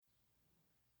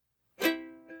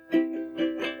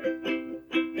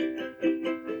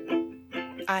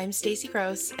I'm Stacy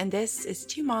Gross, and this is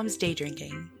Two Moms Day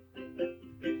Drinking.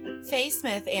 Faye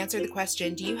Smith answered the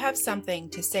question, do you have something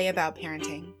to say about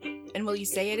parenting? And will you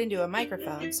say it into a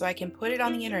microphone so I can put it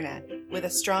on the internet with a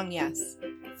strong yes?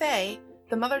 Faye,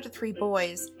 the mother to 3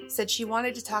 boys, said she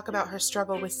wanted to talk about her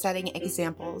struggle with setting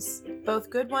examples, both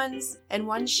good ones and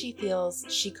ones she feels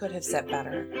she could have set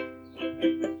better.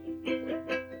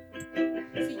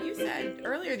 So you said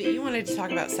earlier that you wanted to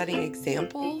talk about setting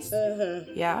examples?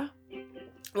 Yeah?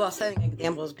 Well, setting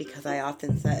examples because I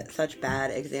often set such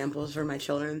bad examples for my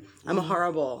children. I'm a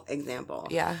horrible example.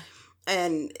 Yeah.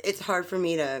 And it's hard for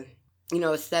me to,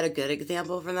 set a good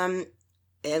example for them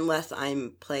unless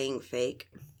I'm playing fake.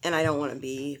 And I don't want to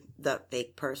be the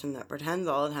fake person that pretends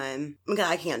all the time. Because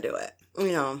I can't do it. I know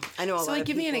a lot of people. So,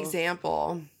 give me an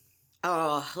example.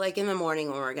 Oh, like in the morning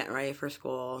when we're getting ready for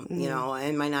school,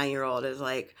 and my 9-year-old is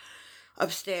like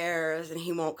upstairs and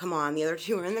he won't come on. The other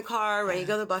 2 are in the car ready to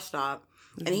go to the bus stop.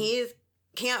 And he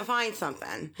can't find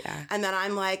something. Yeah. And then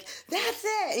I'm like, that's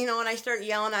it. And I start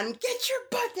yelling at him, get your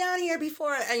butt down here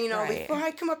before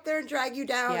I come up there and drag you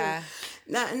down. Yeah.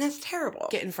 And that's terrible.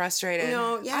 Getting frustrated.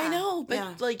 Yeah. I know,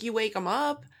 but you wake them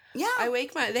up. Yeah.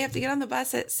 They have to get on the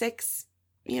bus at 6,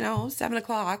 7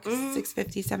 o'clock,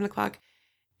 6:50, 7 o'clock.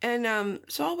 And,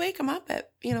 so I'll wake them up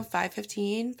at,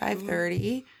 5:15,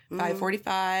 5:30,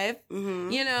 5:45,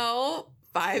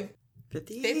 5:58,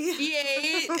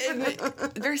 and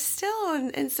they're still,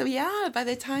 and so by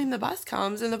the time the bus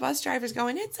comes and the bus driver's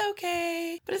going, it's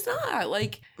okay, but it's not,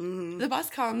 the bus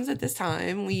comes at this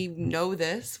time, we know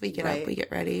this, we get up, we get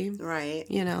ready. Right.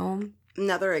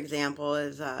 Another example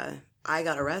is, I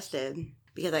got arrested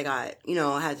because I got,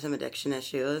 had some addiction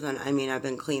issues, and I've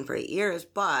been clean for 8 years,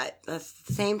 but at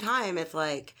the same time, it's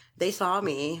like, they saw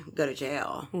me go to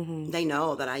jail. Mm-hmm. They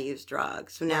know that I use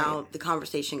drugs. So now the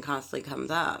conversation constantly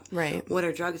comes up. Right. What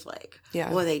are drugs like?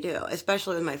 Yeah. What do they do?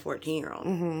 Especially with my 14-year-old.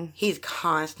 Mm-hmm. He's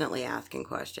constantly asking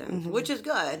questions, which is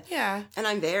good. Yeah. And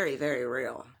I'm very, very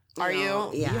real. Are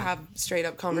you? Yeah. You have straight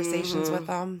up conversations with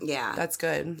them? Yeah. That's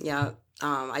good. Yeah.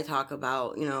 I talk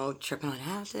about, tripping on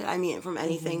acid. From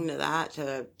anything to that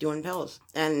to doing pills.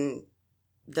 And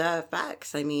the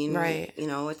effects,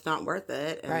 it's not worth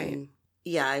it. And right.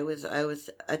 Yeah, I was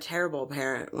a terrible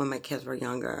parent when my kids were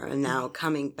younger. And now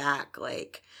coming back,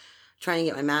 trying to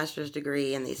get my master's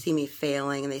degree, and they see me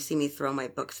failing, and they see me throw my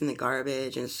books in the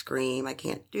garbage and scream, I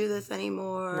can't do this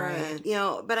anymore. Right.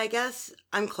 And, but I guess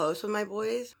I'm close with my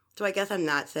boys. So I guess I'm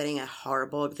not setting a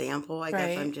horrible example. I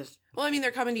guess I'm just... Well,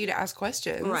 they're coming to you to ask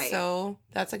questions. Right. So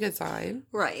that's a good sign.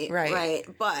 Right.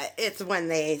 But it's when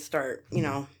they start,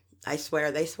 I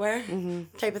swear they swear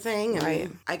type of thing.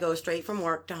 And I go straight from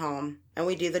work to home and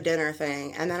we do the dinner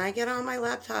thing. And then I get on my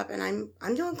laptop and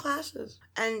I'm doing classes.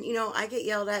 And, I get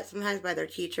yelled at sometimes by their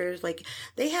teachers.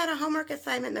 They had a homework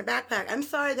assignment in their backpack. I'm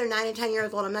sorry, they're 9 and 10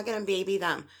 years old. I'm not going to baby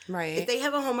them. Right. If they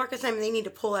have a homework assignment, they need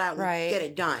to pull it out and get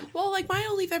it done. Well, mine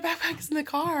will leave their backpacks in the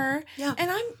car. Yeah.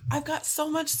 And I've got so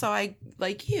much, so I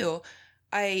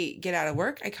get out of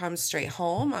work. I come straight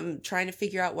home. I'm trying to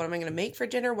figure out what am I going to make for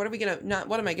dinner? What am I going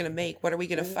to make? What are we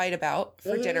going to fight about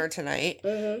for dinner tonight?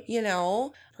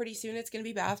 Pretty soon it's going to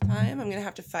be bath time. I'm going to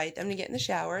have to fight them to get in the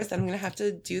showers. Then I'm going to have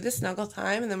to do the snuggle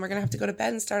time. And then we're going to have to go to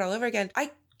bed and start all over again.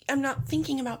 I'm not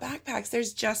thinking about backpacks.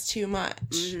 There's just too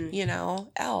much,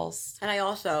 else. And I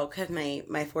also, because my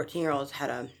 14-year-old's had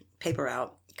a paper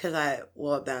route, because I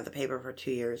will have been at the paper for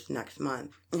 2 years next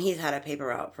month. And he's had a paper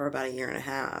route for about 1.5 years.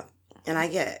 And I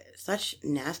get such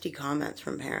nasty comments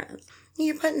from parents.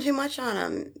 You're putting too much on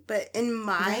him. But in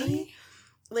my,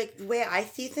 the way I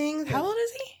see things. How old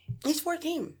is he? He's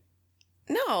 14.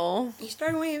 No. He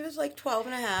started when he was 12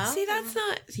 and a half. See, that's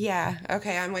not, yeah.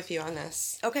 Okay, I'm with you on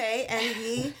this. Okay, and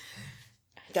he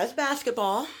does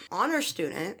basketball, honor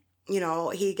student.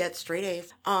 He gets straight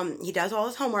A's. He does all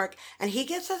his homework, and he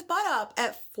gets his butt up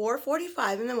at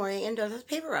 4:45 in the morning and does his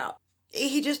paper route.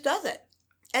 He just does it.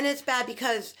 And it's bad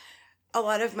because a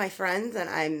lot of my friends, and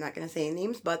I'm not going to say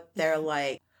names, but they're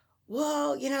like,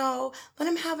 well, let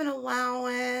him have an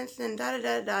allowance and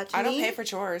da-da-da-da. I don't pay for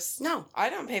chores. No. I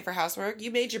don't pay for housework.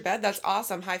 You made your bed. That's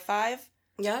awesome. High five.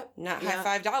 Yep. Not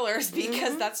high $5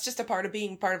 because that's just a part of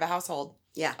being part of a household.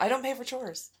 Yeah. I don't pay for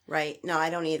chores. Right. No, I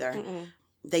don't either.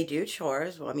 They do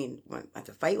chores. Well, I have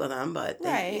to fight with them, but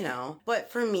they, But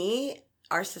for me,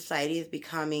 our society is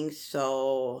becoming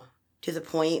so to the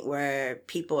point where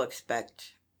people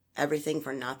expect everything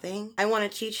for nothing. I want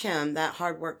to teach him that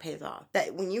hard work pays off.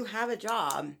 That when you have a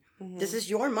job, this is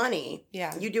your money.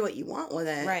 Yeah. You do what you want with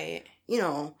it. Right.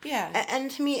 Yeah.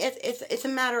 And to me, it's a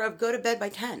matter of go to bed by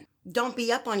 10. Don't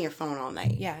be up on your phone all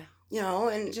night. Yeah. you know,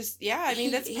 and just, yeah, I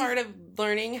mean, that's part of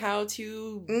learning how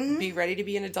to be ready to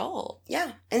be an adult.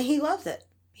 Yeah, and he loves it.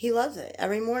 He loves it.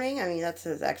 Every morning, I mean, that's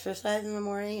his exercise in the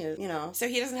morning, you know. So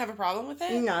he doesn't have a problem with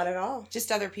it? Not at all.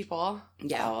 Just other people?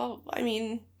 Yeah. Oh, well, I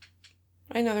mean,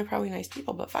 I know they're probably nice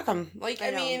people, but fuck them. Like,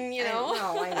 I mean, you know.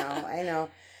 I know.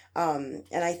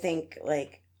 And I think,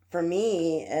 like, for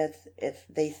me, it's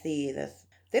they see this,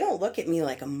 they don't look at me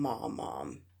like a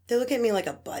mom. They look at me like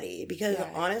a buddy, because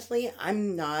honestly,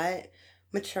 I'm not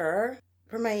mature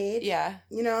for my age. Yeah.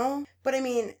 You know? But I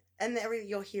mean, and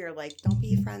you'll hear, like, don't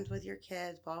be friends with your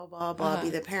kids, blah, blah, blah, be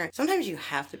the parent. Sometimes you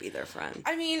have to be their friend.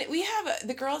 I mean,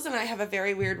 the girls and I have a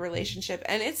very weird relationship,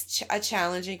 and it's a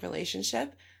challenging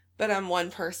relationship, but I'm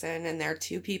one person, and they're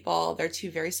two people. They're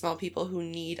two very small people who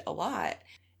need a lot.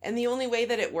 And the only way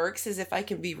that it works is if I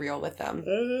can be real with them.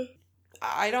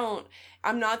 Mm-hmm.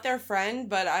 I'm not their friend,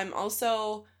 but I'm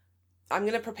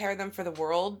going to prepare them for the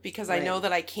world, because I know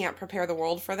that I can't prepare the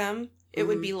world for them. It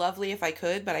would be lovely if I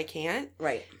could, but I can't.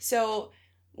 Right. So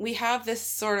we have this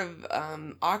sort of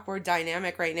awkward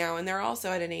dynamic right now, and they're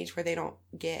also at an age where they don't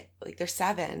get, like, they're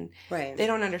 7. Right. They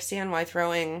don't understand why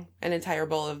throwing an entire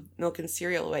bowl of milk and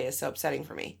cereal away is so upsetting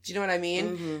for me. Do you know what I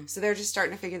mean? Mm-hmm. So they're just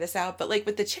starting to figure this out. But, like,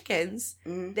 with the chickens,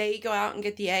 they go out and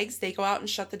get the eggs. They go out and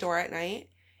shut the door at night.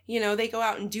 You know, they go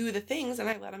out and do the things, and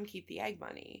I let them keep the egg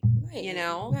money. Right. You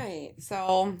know? Right.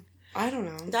 So I don't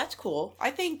know. That's cool.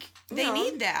 I think they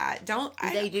need that.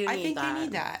 They do need that. I think they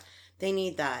need that. They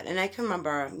need that. And I can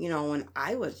remember, you know, when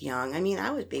I was young, I mean, I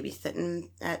was babysitting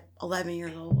at 11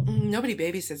 years old. Nobody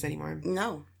babysits anymore.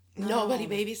 No. Nobody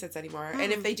babysits anymore.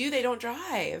 And if they do, they don't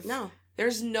drive. No.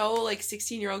 There's no, like,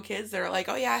 16-year-old kids that are like,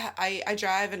 oh, yeah, I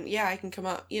drive, and, yeah, I can come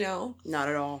up, you know? Not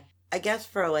at all. I guess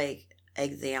for, like,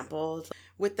 examples,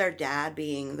 with their dad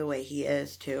being the way he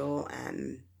is, too,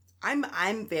 and I'm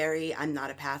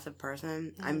not a passive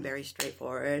person. Mm-hmm. I'm very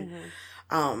straightforward.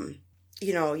 Mm-hmm.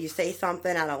 You know, you say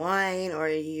something out of line, or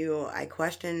I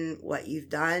question what you've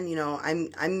done, you know,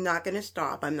 I'm not going to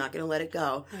stop. I'm not going to let it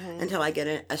go until I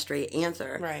get a straight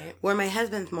answer. Right. Where my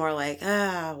husband's more like,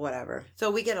 whatever. So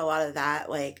we get a lot of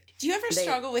that, like. Do you ever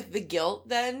struggle with the guilt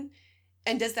then?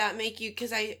 And does that make you,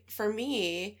 because for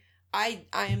me, I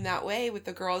am that way with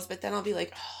the girls, but then I'll be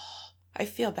like, oh, I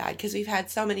feel bad because we've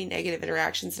had so many negative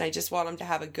interactions, and I just want them to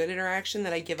have a good interaction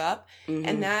that I give up. Mm-hmm.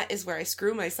 And that is where I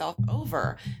screw myself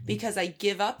over, because I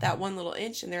give up that one little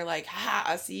inch, and they're like,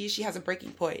 see, she has a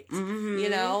breaking point, you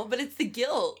know, but it's the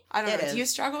guilt. I don't know. Do you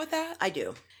struggle with that? I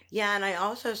do. Yeah. And I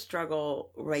also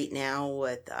struggle right now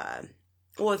with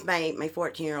my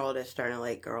 14-year-old is starting to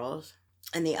like girls,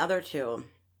 and the other two,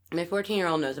 my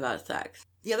 14-year-old knows about sex.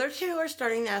 The other two are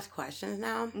starting to ask questions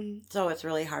now, so it's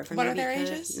really hard for me. What are their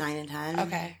ages? 9 and 10.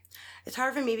 Okay. It's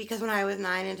hard for me because when I was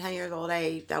 9 and 10 years old,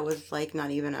 that was, like, not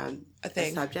even a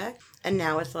thing. A subject. And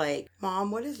now it's like,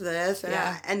 Mom, what is this? And,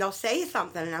 and they'll say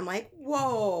something, and I'm like,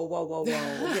 whoa,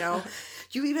 you know?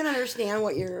 Do you even understand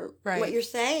what you're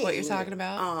saying? What you're talking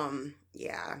about?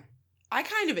 Yeah. I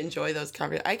kind of enjoy those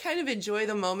conversations. I kind of enjoy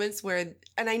the moments where,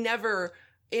 and I never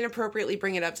inappropriately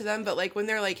bring it up to them, but, like, when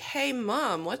they're like, hey,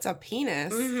 Mom, what's a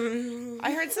penis? Mm-hmm.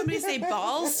 I heard somebody say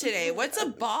balls today. What's a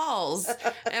balls?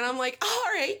 And I'm like, oh,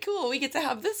 all right, cool. We get to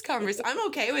have this conversation. I'm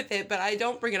okay with it, but I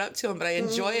don't bring it up to them, but I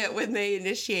enjoy it when they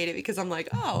initiate it, because I'm like,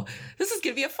 oh, this is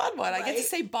going to be a fun one. I get to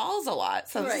say balls a lot,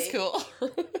 so this is cool.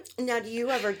 Now, do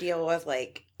you ever deal with,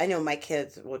 like, I know my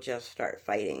kids will just start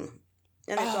fighting,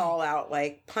 and it's all out,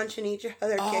 like, punching each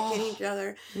other, kicking each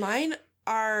other. Mine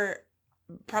are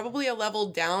probably a level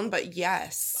down, but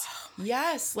yes.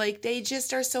 Yes. Like, they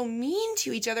just are so mean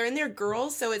to each other, and they're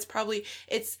girls. So it's probably,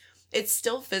 it's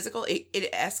still physical. It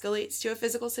escalates to a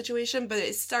physical situation, but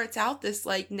it starts out this,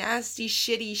 like, nasty,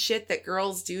 shitty shit that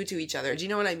girls do to each other. Do you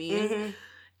know what I mean? Mm-hmm.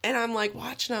 And I'm, like,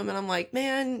 watching them, and I'm like,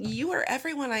 man, you are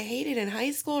everyone I hated in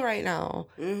high school right now.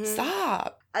 Mm-hmm.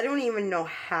 Stop. I don't even know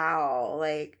how,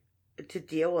 like, to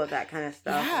deal with that kind of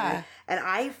stuff. Yeah. And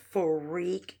I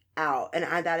freak out, and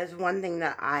that is one thing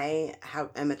that I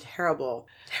am a terrible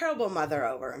mother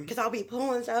over, because I'll be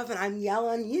pulling stuff and I'm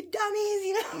yelling, you dummies,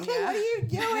 you know, what are you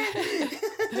doing?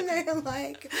 And they're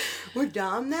like, we're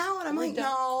dumb now, and I'm like,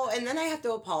 no, and then I have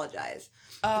to apologize.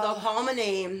 They'll call them a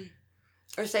name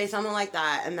or say something like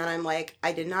that, and then I'm like,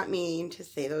 I did not mean to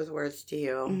say those words to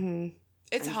you. Mm-hmm.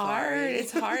 It's hard.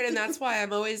 It's hard, and that's why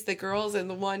I'm always the girls in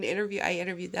the one interview. I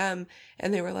interviewed them,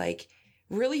 and they were like,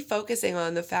 really focusing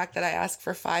on the fact that I ask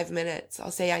for 5 minutes.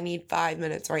 I'll say I need 5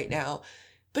 minutes right now.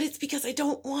 But it's because I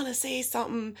don't want to say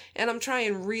something, and I'm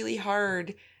trying really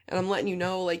hard, and I'm letting you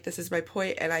know, like, this is my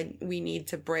point, and we need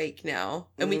to break now.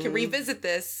 And we can revisit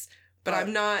this, but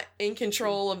I'm not in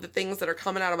control of the things that are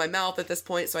coming out of my mouth at this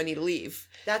point, so I need to leave.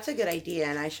 That's a good idea,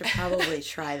 and I should probably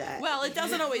try that. Well, it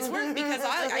doesn't always work because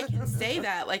I can say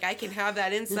that. Like, I can have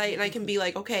that insight and I can be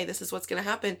like, okay, this is what's going to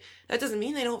happen. That doesn't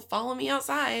mean they don't follow me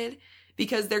outside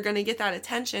because they're going to get that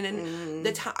attention.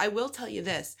 And I will tell you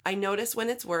this. I notice when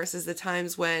it's worse is the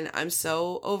times when I'm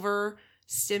so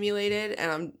overstimulated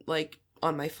and I'm like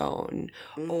on my phone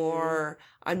or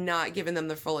I'm not giving them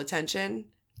the full attention,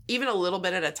 even a little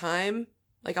bit at a time.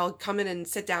 Like, I'll come in and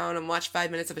sit down and watch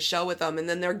 5 minutes of a show with them, and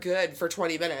then they're good for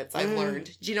 20 minutes, I've learned.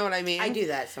 Do you know what I mean? I do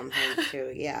that sometimes,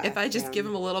 too, yeah. If I just give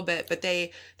them a little bit, but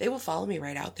they will follow me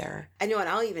right out there. I know, and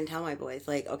I'll even tell my boys,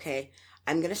 like, okay,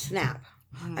 I'm going to snap.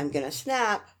 I'm going to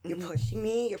snap. You're pushing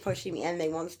me, and they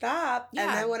won't stop. Yeah.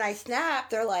 And then when I snap,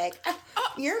 they're like,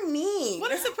 you're mean.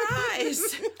 What a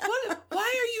surprise. Why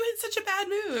are you in such a bad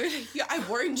mood? I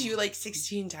warned you like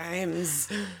 16 times.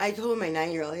 I told my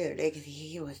 9-year-old the other day because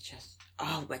he was just,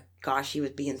 oh my gosh, he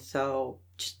was being so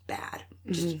just bad.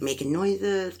 Just making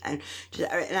noises. And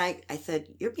I said,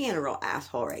 you're being a real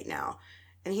asshole right now.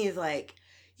 And he's like,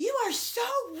 you are so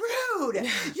rude.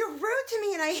 You're rude to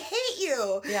me and I hate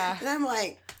you. Yeah. And I'm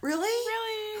like, really?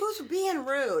 Really? Who's being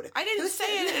rude? I didn't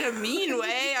say it in a mean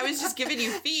way. I was just giving you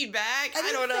feedback.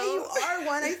 I don't know. You are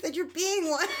one. I said you're being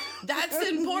one. That's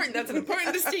important. That's an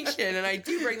important distinction. And I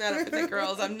do bring that up with the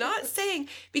girls. I'm not saying,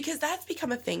 because that's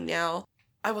become a thing now.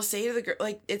 I will say to the girl,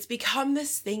 like, it's become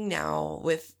this thing now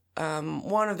with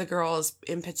one of the girls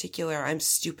in particular, I'm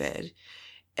stupid.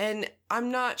 And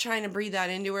I'm not trying to breathe that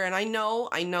into her. And I know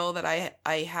that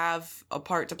I have a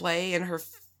part to play in her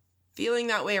feeling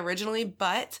that way originally.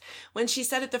 But when she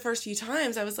said it the first few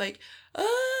times, I was like,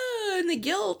 and the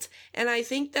guilt. And I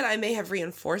think that I may have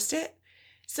reinforced it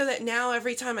so that now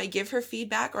every time I give her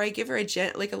feedback or I give her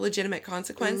a legitimate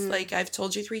consequence, like I've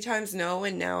told you 3 times no,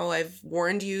 and now I've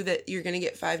warned you that you're going to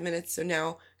get 5 minutes. So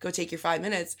now go take your 5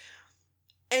 minutes.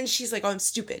 And she's like, oh, I'm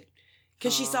stupid.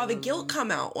 Because she saw the guilt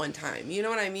come out one time. You know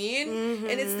what I mean?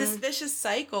 And it's this vicious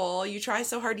cycle. You try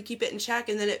so hard to keep it in check,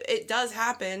 and then it does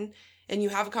happen, and you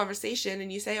have a conversation,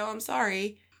 and you say, oh, I'm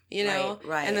sorry, you know?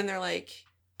 Right. And then they're like,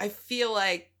 I feel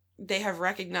like they have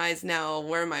recognized now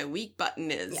where my weak button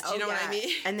is. Do you know what I mean?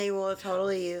 And they will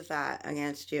totally use that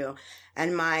against you.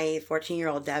 And my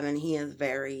 14-year-old Devin, he is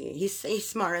he's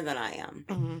smarter than I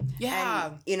am. Yeah.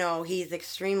 And, you know, he's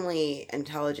extremely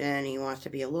intelligent. He wants to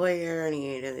be a lawyer,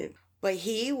 and but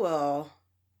he will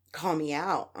call me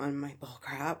out on my bull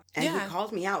crap. And he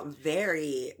calls me out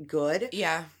very good.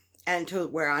 Yeah. And to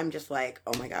where I'm just like,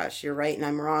 oh my gosh, you're right and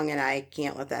I'm wrong. And I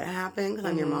can't let that happen because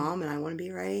I'm your mom and I want to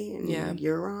be right. And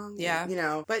you're wrong. Yeah. You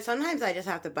know, but sometimes I just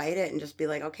have to bite it and just be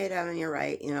like, okay, Devin, you're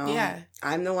right. You know,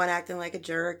 I'm the one acting like a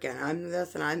jerk and I'm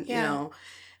this and I'm, you know.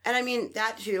 And I mean,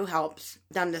 that too helps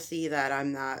them to see that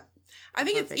I'm not. I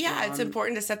think it's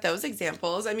important to set those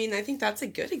examples. I mean, I think that's a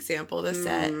good example to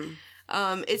set.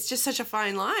 It's just such a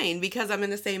fine line because I'm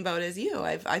in the same boat as you.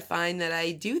 I find that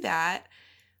I do that,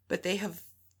 but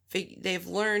they've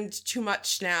learned too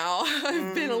much now.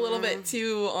 I've been a little bit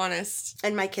too honest.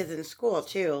 And my kids in school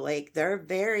too, like they're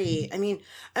very, I mean,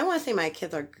 I don't want to say my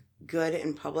kids are good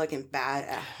in public and bad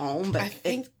at home, but I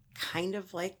think kind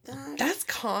of like that. That's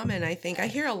common, I think. I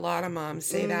hear a lot of moms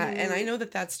say that, and I know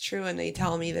that that's true, and they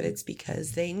tell me that it's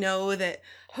because they know that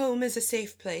home is a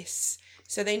safe place.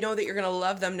 So they know that you're going to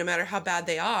love them no matter how bad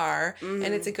they are. And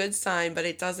it's a good sign, but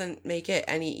it doesn't make it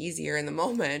any easier in the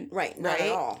moment. Right. Not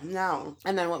at all. No.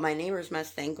 And then what my neighbors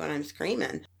must think when I'm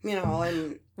screaming, you know,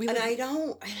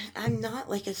 I'm not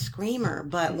like a screamer,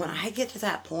 but when I get to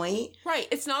that point. Right.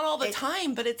 It's not all the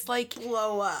time, but it's like.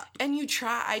 Blow up. And you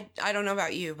try. I don't know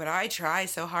about you, but I try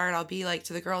so hard. I'll be like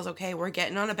to the girls, okay, we're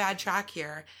getting on a bad track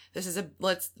here.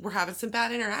 We're having some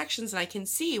bad interactions and I can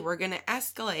see we're going to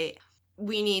escalate.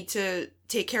 We need to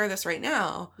take care of this right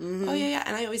now. Oh, yeah.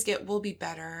 And I always get, we'll be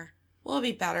better.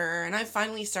 And I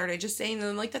finally started just saying to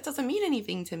them, like, that doesn't mean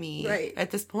anything to me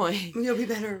at this point. You'll be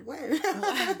better when?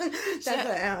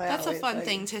 That's a fun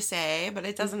thing to say, but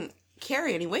it doesn't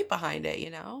carry any weight behind it, you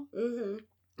know?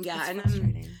 Yeah,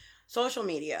 and social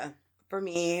media. For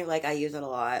me, like, I use it a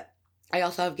lot. I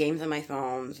also have games on my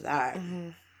phones that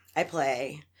I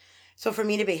play. So for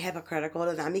me to be hypocritical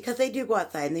to them, because they do go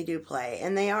outside and they do play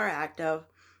and they are active,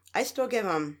 I still give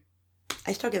them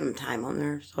time on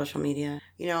their social media,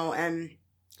 you know, and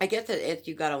I guess that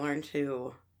you got to learn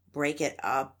to break it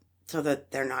up so that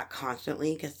they're not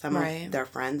constantly, because some of their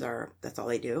friends that's all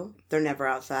they do. They're never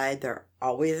outside. They're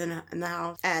always in the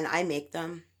house. And I make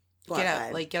them get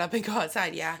up and go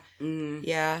outside. Yeah.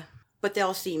 Yeah. But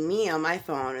they'll see me on my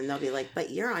phone and they'll be like,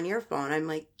 but you're on your phone. I'm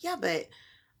like, yeah, but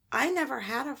I never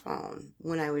had a phone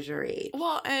when I was your age.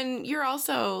 Well, and you're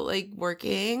also like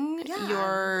working. Yeah.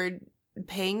 You're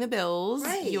paying the bills.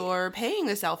 Right. You're paying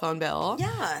the cell phone bill.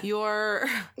 Yeah. You're.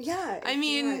 Yeah. I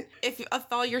mean, right. if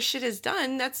all your shit is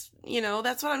done, that's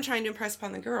what I'm trying to impress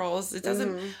upon the girls. It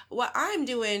doesn't. What I'm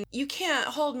doing, you can't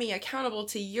hold me accountable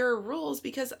to your rules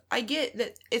because I get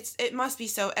that it must be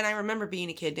so. And I remember being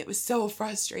a kid, and it was so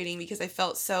frustrating because I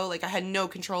felt so like I had no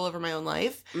control over my own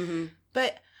life. Mm-hmm.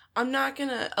 But I'm not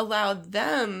gonna allow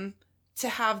them to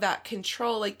have that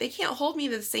control. Like, they can't hold me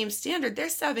to the same standard. They're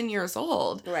 7 years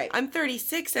old. Right. I'm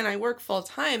 36 and I work full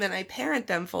time and I parent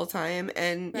them full time.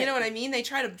 And you know what I mean? They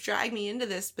try to drag me into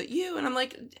this, but and I'm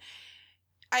like,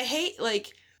 I hate,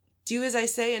 like, do as I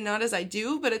say and not as I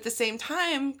do. But at the same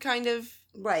time, kind of,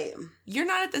 Right. you're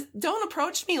not don't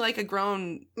approach me like a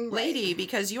grown lady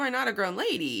because you are not a grown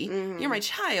lady. Mm-hmm. You're my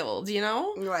child, you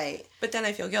know? Right. But then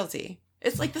I feel guilty.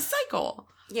 It's like the cycle.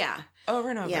 Yeah. Over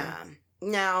and over. Yeah.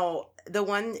 Now, the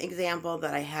one example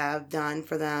that I have done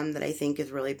for them that I think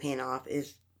is really paying off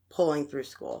is pulling through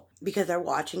school because they're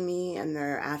watching me and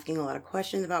they're asking a lot of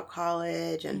questions about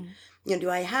college and, do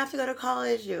I have to go to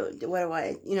college? What do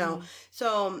I,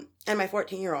 So, and my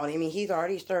 14-year-old, I mean, he's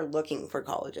already started looking for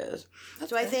colleges.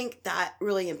 So I think that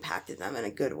really impacted them in a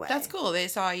good way. That's cool. They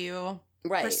saw you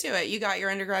pursue it. You got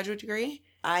your undergraduate degree?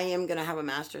 I am going to have a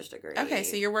master's degree. Okay,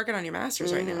 so you're working on your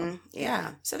master's right now.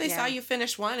 Yeah. So they saw you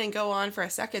finish one and go on for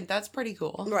a second. That's pretty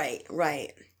cool. Right.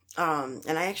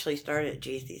 And I actually started at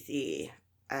JCC,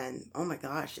 and oh my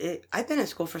gosh, I've been in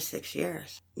school for 6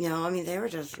 years. I mean, they were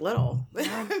just little.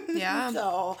 Yeah.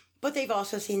 So, but they've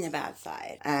also seen the bad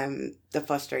side, the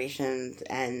frustrations,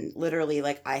 and literally,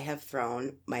 like, I have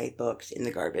thrown my books in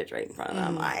the garbage right in front of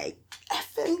them. I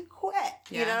effing quit,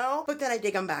 But then I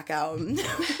dig them back out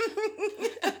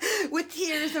with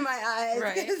tears in my eyes,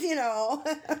 right? Because,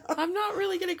 I'm not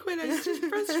really gonna quit. I'm just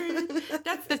frustrated.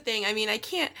 That's the thing. I mean,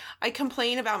 I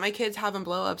complain about my kids having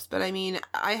blow-ups, but I mean,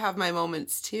 I have my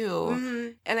moments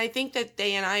too. And I think that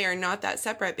they and I are not that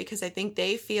separate because I think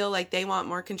they feel like they want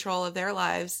more control of their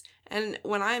lives. And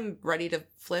when I'm ready to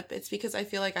flip, it's because I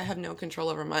feel like I have no control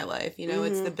over my life.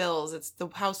 It's the bills, it's the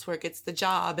housework, it's the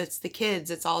job, it's the kids,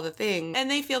 it's all the things.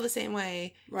 And they feel the same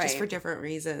way, just for different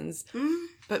reasons.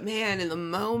 But man, in the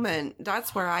moment,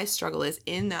 that's where I struggle, is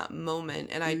in that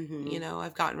moment. And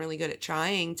I've gotten really good at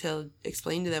trying to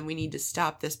explain to them we need to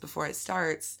stop this before it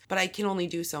starts. But I can only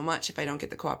do so much if I don't get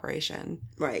the cooperation.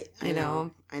 Right. I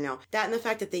know. That and the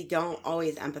fact that they don't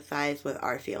always empathize with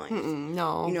our feelings.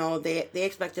 No. They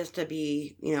expect us to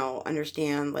be,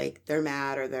 understand, like, they're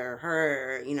mad or they're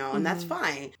hurt, and that's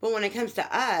fine. But when it comes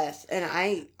to us, and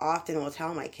I often will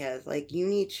tell my kids, like, you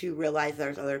need to realize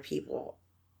there's other people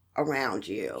around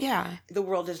you. Yeah. The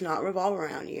world does not revolve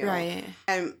around you. Right.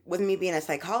 And with me being a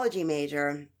psychology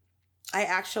major, I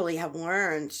actually have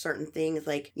learned certain things,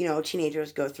 like,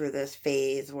 teenagers go through this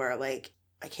phase where, like,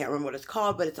 I can't remember what it's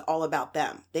called, but it's all about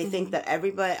them. They think that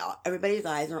everybody's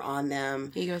eyes are on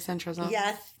them. Egocentrism.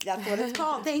 Yes, that's what it's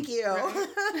called. Thank you.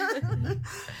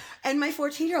 And my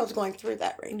 14-year-old's going through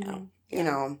that right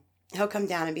now. He'll come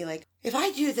down and be like, if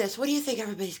I do this, what do you think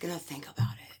everybody's going to think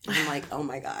about it? And I'm like, oh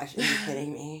my gosh, are you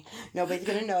kidding me? Nobody's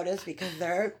going to notice because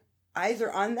their eyes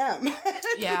are on them.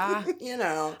 Yeah.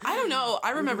 I don't know.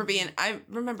 I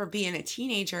remember being a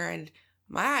teenager and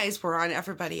my eyes were on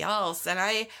everybody else. And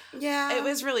it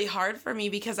was really hard for me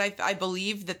because I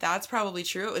believed that that's probably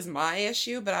true. It was my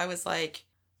issue, but I was like,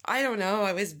 I don't know.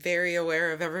 I was very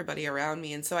aware of everybody around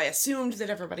me. And so I assumed that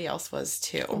everybody else was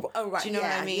too. Oh, right. Do you know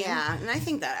what I mean? Yeah. And I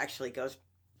think that actually goes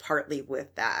partly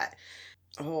with that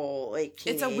whole, like,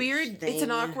 it's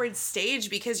an awkward stage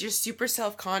because you're super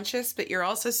self-conscious, but you're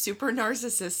also super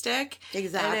narcissistic.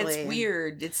 Exactly. And it's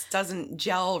weird. It doesn't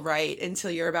gel right until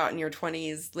you're about in your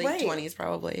 20s, late 20s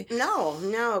probably.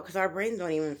 No, because our brains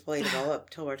don't even fully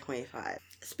develop till we're 25.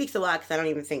 Speaks a lot because I don't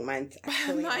even think mine's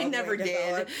actually Mine never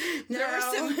did. No. There are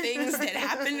some things that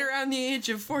happened around the age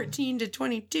of 14 to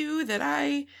 22 that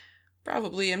I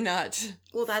probably am not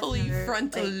fully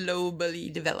frontal lobely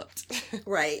developed.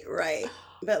 Right.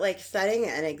 But, like, setting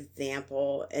an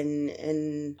example,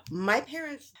 and my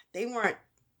parents, they weren't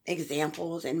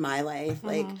examples in my life.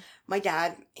 Like, my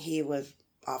dad, he was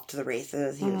off to the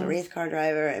races. He was a race car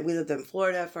driver. And we lived in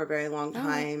Florida for a very long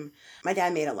time. My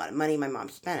dad made a lot of money. My mom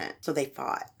spent it. So they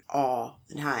fought all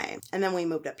the time. And then we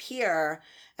moved up here,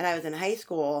 and I was in high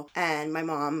school, and my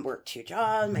mom worked 2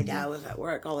 jobs. My dad was at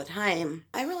work all the time.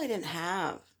 I really didn't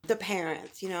have the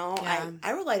parents, Yeah.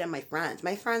 I relied on my friends.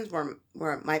 My friends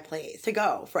were my place to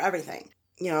go for everything.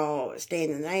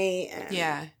 Staying the night.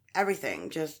 And, everything.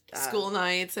 Just school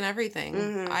nights and everything.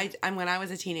 Mhm. I when I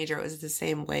was a teenager, it was the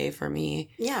same way for me.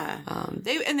 Yeah.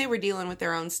 They were dealing with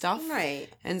their own stuff, Right.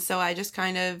 and so I just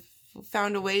kind of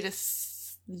found a way to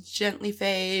gently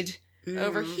fade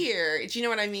over here. Do you know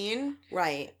what I mean?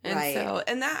 Right. And right. so,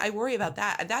 and that I worry about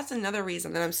that. That's another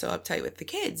reason that I'm so uptight with the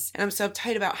kids, and I'm so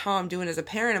uptight about how I'm doing as a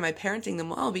parent. Am I parenting them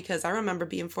well? Because I remember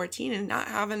being 14 and not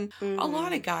having a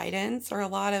lot of guidance or a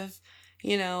lot of,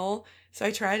 So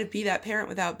I try to be that parent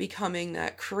without becoming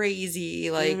that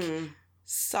crazy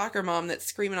soccer mom that's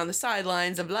screaming on the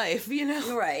sidelines of life.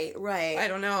 Right. Right. I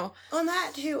don't know. On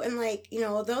that too, and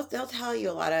they'll tell you,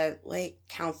 a lot of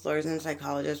counselors and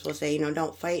psychologists will say,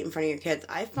 don't fight in front of your kids.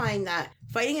 I find that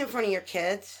fighting in front of your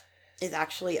kids is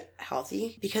actually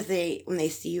healthy, because when they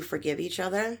see you forgive each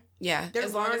other, Yeah, they're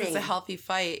as long as it's learning. a healthy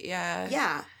fight. Yeah.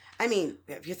 Yeah. I mean,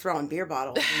 if you're throwing beer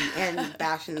bottles and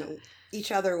bashing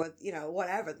each other with,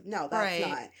 whatever, no, that's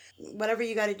Right. not. Whatever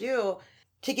you got to do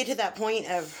to get to that point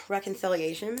of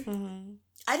reconciliation, Mm-hmm.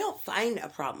 I don't find a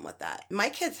problem with that. My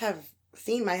kids have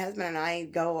seen my husband and I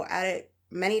go at it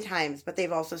many times, but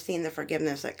they've also seen the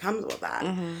forgiveness that comes with that.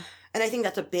 Mm-hmm. And I think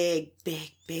that's a big,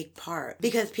 big, big part,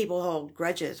 because people hold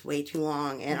grudges way too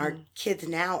long, and our kids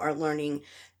now are learning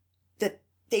that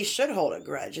they should hold a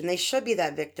grudge and they should be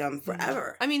that victim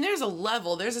forever. I mean, there's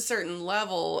a certain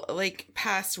level,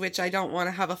 past which I don't want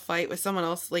to have a fight with someone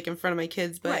else, in front of my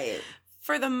kids. But Right.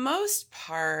 for the most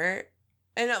part,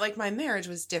 and my marriage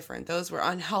was different. Those were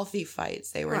unhealthy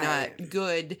fights. They were Right. not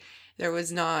good. There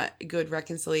was not good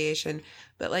reconciliation.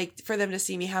 But for them to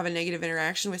see me have a negative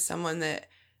interaction with someone that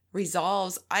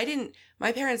resolves,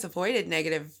 my parents avoided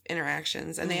negative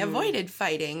interactions, and they avoided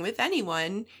fighting with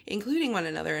anyone, including one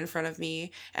another, in front of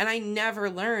me. And I never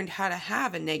learned how to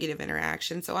have a negative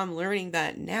interaction. So I'm learning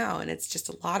that now, and it's just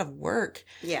a lot of work.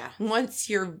 Yeah. Once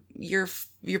your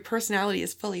personality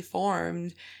is fully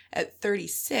formed at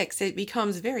 36, it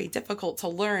becomes very difficult to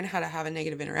learn how to have a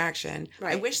negative interaction.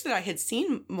 Right. I wish that I had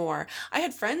seen more. I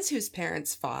had friends whose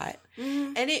parents fought,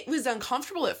 and it was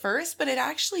uncomfortable at first, but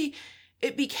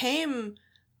it became,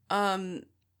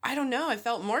 I don't know, I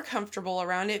felt more comfortable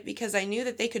around it because I knew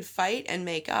that they could fight and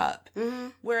make up.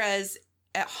 Whereas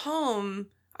at home,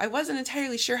 I wasn't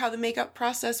entirely sure how the makeup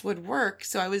process would work,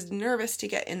 so I was nervous to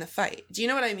get in the fight. Do you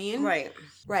know what I mean? Right.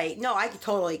 Right. No, I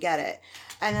totally get it.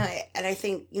 And I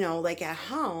think, at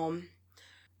home,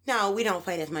 no, we don't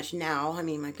fight as much now. I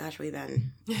mean, my gosh, we've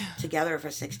been together for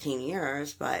 16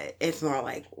 years, but it's more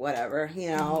like whatever,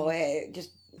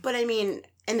 but I mean,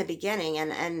 in the beginning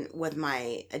and with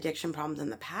my addiction problems in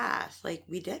the past,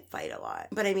 we did fight a lot.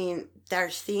 But I mean,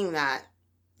 they're seeing that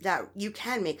you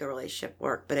can make a relationship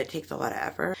work, but it takes a lot of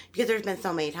effort, because there's been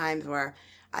so many times where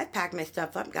I packed my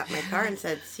stuff up, got my car, and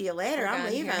said, "See you later. I'm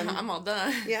leaving. Yeah, I'm all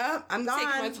done. Yeah, I'm gone.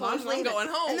 Taking my clothes, Mom's I'm leaving." going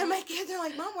home. And then my kids are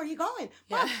like, "Mom, where are you going?"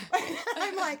 Yeah.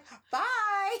 I'm like,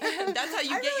 "Bye." That's how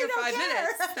you I get really your don't 5 care.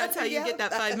 minutes. That's how you Yeah. get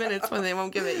that 5 minutes when they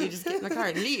won't give it. You just get in the car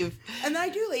and leave. And then I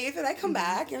do leave, and I come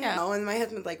back, and, and my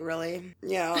husband's like, "Really?"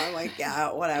 I'm like,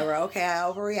 "Yeah, whatever. Okay,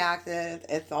 I overreacted.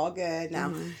 It's all good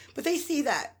now." But they see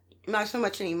that. Not so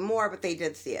much anymore, but they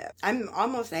did see it. I'm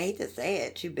almost, I hate to say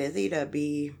it, too busy to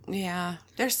be... Yeah.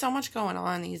 There's so much going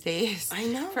on these days. I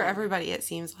know. For everybody, it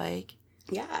seems like.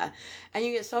 Yeah. And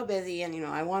you get so busy, and,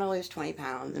 I want to lose 20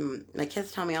 pounds. And my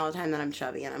kids tell me all the time that I'm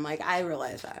chubby, and I'm like, I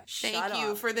realize that. Thank you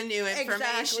up. for the new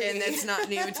information Exactly. that's not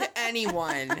new to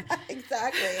anyone.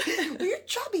 Exactly. Well, you're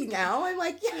chubby now. I'm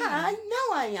like, yeah, I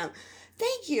know I am.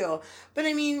 Thank you. But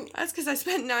I mean... That's because I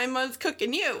spent 9 months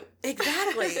cooking you.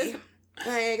 Exactly.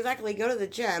 Exactly. Go to the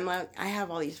gym. I have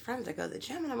all these friends that go to the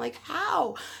gym, and I'm like,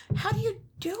 how? How do you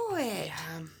do it?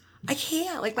 Yeah. I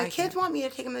can't. My kids want me to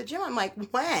take them to the gym. I'm like,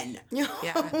 when? Yeah.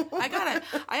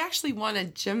 I actually won a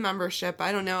gym membership.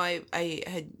 I don't know. I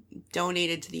had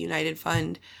donated to the United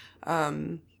Fund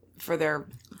for their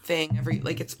thing.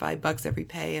 It's $5 every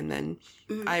pay. And then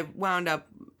I wound up,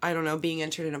 I don't know, being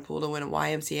entered in a pool to win a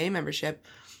YMCA membership,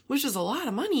 which is a lot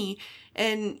of money.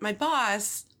 And my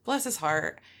boss, bless his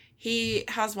heart, he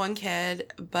has one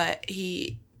kid, but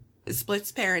he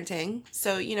splits parenting.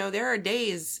 So, there are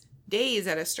days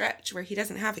at a stretch where he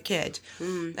doesn't have a kid.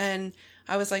 And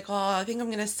I was like, I think I'm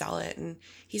going to sell it. And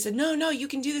he said, no, you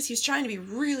can do this. He was trying to be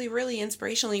really, really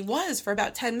inspirational. He was for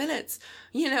about 10 minutes,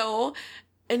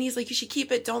 and he's like, you should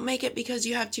keep it. Don't make it because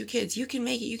you have 2 kids. You can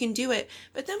make it. You can do it.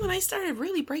 But then when I started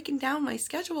really breaking down my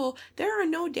schedule, there are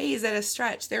no days at a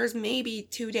stretch. There's maybe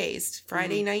 2 days,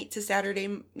 Friday night to Saturday,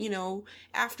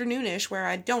 afternoonish, where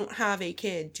I don't have a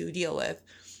kid to deal with.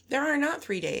 There are not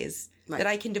 3 days that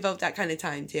I can devote that kind of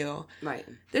time to. Right.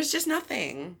 There's just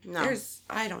nothing. No.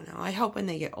 I don't know. I hope when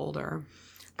they get older.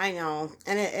 I know.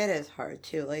 And it is hard,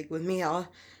 too. With me, I'll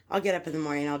I'll get up in the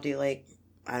morning, I'll do like,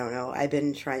 I don't know, I've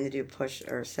been trying to do push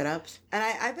or sit-ups. And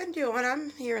I've been doing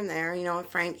them here and there, you know,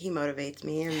 Frank, he motivates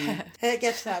me. And it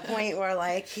gets to that point where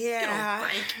like, yeah,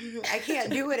 I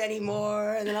can't do it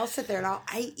anymore. And then I'll sit there and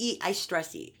I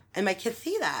stress eat. And my kids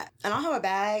see that. And I'll have a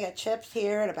bag of chips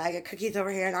here and a bag of cookies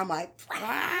over here. And I'm like,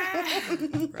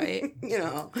 right. You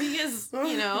know. Because,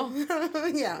 you know.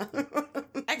 Yeah.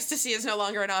 Ecstasy is no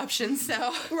longer an option, so.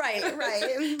 Right.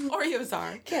 Oreos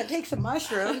are. Can't take some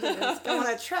mushrooms and just go on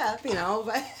a trip, you know.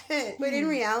 But in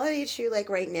reality, too, like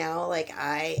right now, like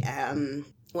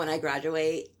when I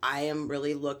graduate, I am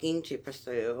really looking to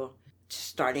pursue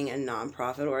starting a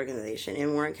nonprofit organization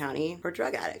in Warren County for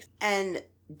drug addicts. And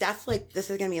that's like, this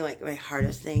is going to be like my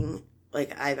hardest thing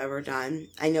like I've ever done.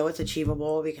 I know it's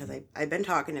achievable because I've been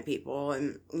talking to people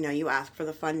and, you know, you ask for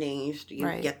the funding, you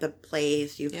right. get the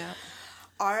place. Yeah.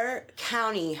 Our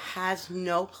county has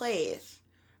no place.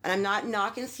 And I'm not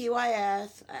knocking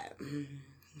CYS.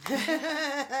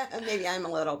 Maybe I'm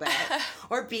a little bit.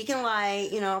 Or Beacon Light,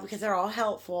 you know, because they're all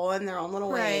helpful in their own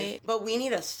little ways. Right. But we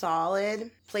need a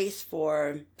solid place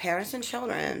for parents and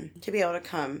children to be able to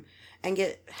come and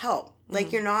get help.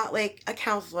 Like, you're not like a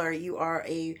counselor. You are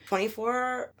a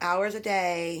 24 hours a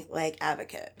day, like,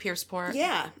 advocate. Peer support.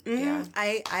 Yeah. Mm-hmm. Yeah.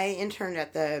 I interned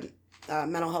at the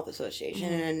Mental Health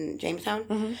Association in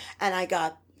Jamestown, and I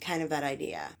got kind of that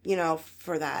idea, you know,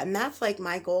 for that. And that's like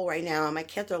my goal right now. And my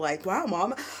kids are like, wow,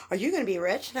 Mom, are you going to be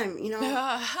rich? And I'm, you know,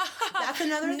 that's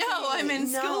another thing. No, I'm in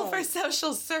school for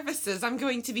social services. I'm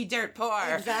going to be dirt poor.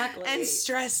 Exactly. And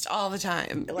stressed all the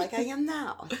time. Like I am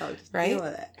now. So just Right? deal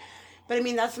with it. But I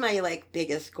mean, that's my like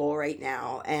biggest goal right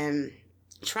now. And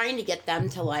trying to get them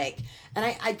to like, and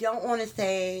I don't want to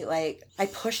say like, I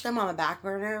push them on the back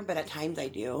burner, but at times I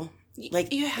do.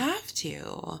 Like, you have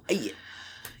to.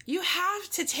 You have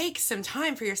to take some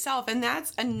time for yourself. And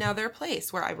that's another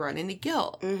place where I run into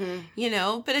guilt, you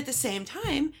know? But at the same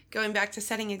time, going back to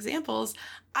setting examples,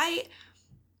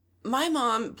 my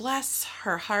mom, bless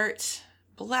her heart,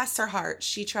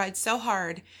 she tried so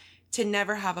hard to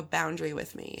never have a boundary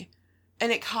with me.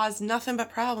 And it caused nothing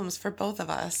but problems for both of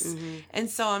us. And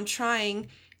so I'm trying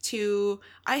to,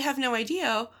 I have no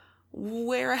idea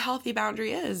where a healthy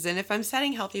boundary is and if I'm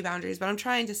setting healthy boundaries, but I'm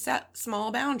trying to set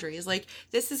small boundaries. Like,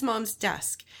 this is Mom's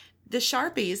desk. The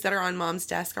Sharpies that are on Mom's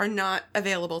desk are not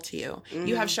available to you.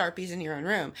 You have Sharpies in your own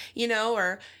room, you know,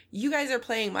 or you guys are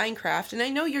playing Minecraft and I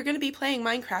know you're going to be playing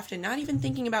Minecraft and not even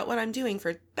thinking about what I'm doing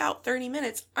for about 30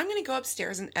 minutes. I'm going to go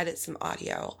upstairs and edit some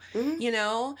audio, you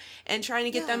know, and trying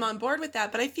to get them on board with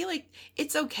that. But I feel like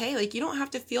it's okay. Like, you don't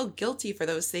have to feel guilty for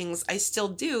those things. I still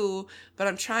do, but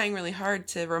I'm trying really hard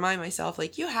to remind myself,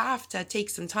 like, you have to take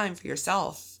some time for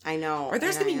yourself. I know. Or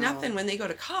there's going to be nothing when they go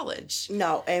to college.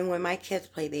 No, and when my kids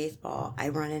play baseball, I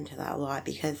run into that a lot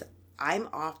because I'm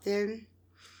often,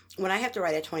 when I have to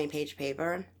write a 20-page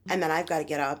paper, and then I've got to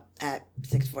get up at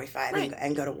 6:45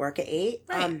 and go to work at 8,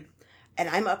 and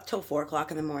I'm up till 4 o'clock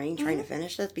in the morning trying to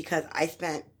finish this because I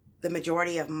spent the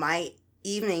majority of my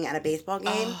evening at a baseball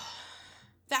game.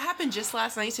 That happened just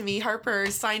last night to me. Harper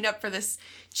signed up for this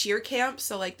cheer camp.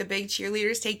 So, like, the big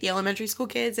cheerleaders take the elementary school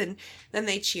kids and then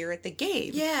they cheer at the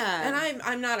game. Yeah. And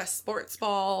I'm not a sports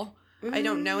ball. I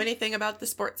don't know anything about the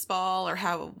sports ball or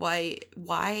why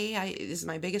is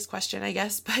my biggest question, I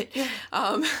guess. But,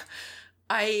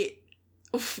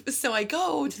 so I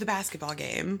go to the basketball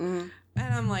game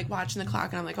and I'm like watching the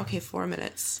clock and I'm like, okay, 4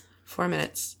 minutes.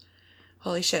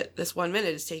 Holy shit, this 1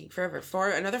 minute is taking forever.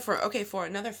 Another 4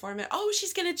 minutes. Oh,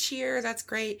 she's gonna cheer. That's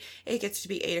great. It gets to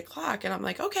be 8 o'clock. And I'm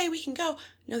like, okay, we can go.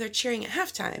 No, they're cheering at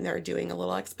halftime. They're doing a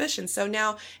little exhibition. So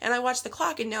now, and I watch the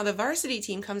clock and now the varsity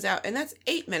team comes out and that's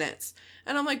 8 minutes.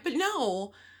 And I'm like, but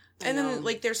no. And then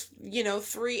like there's,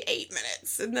 3 8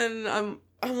 minutes. And then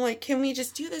I'm like, can we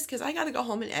just do this? Because I got to go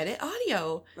home and edit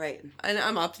audio. Right. And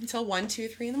I'm up until 1, 2,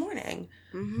 3 in the morning.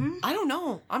 I don't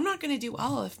know. I'm not going to do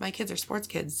well if my kids are sports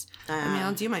kids. I mean,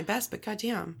 I'll do my best, but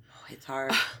goddamn. It's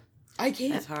hard. I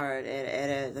can't. It's hard. It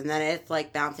is. And then it's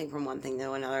like bouncing from one thing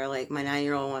to another. Like, my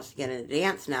 9-year-old wants to get into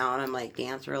dance now. And I'm like,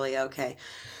 dance, really? Okay.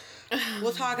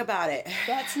 We'll talk about it.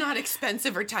 That's not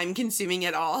expensive or time consuming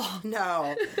at all.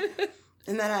 No.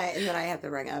 And then I have to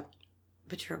ring up,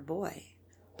 but you're a boy.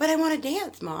 But I want to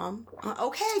dance, Mom.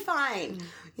 Okay, fine.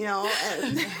 But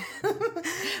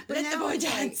Let the boy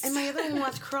dance. And my other one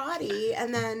wants karate.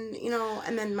 And then,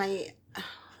 and then my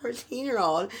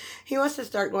 14-year-old, he wants to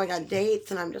start going on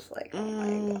dates. And I'm just like, oh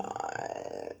my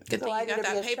God. Good thing you got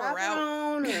that paper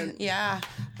route. Yeah.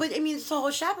 But I mean, it's the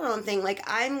whole chaperone thing. Like,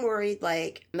 I'm worried,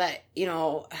 like, that,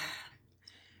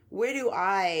 where do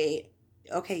I...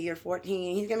 Okay, you're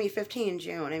 14. He's going to be 15 in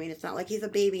June. I mean, it's not like he's a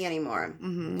baby anymore.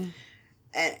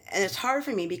 and it's hard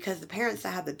for me because the parents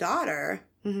that have the daughter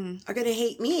are going to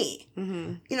hate me.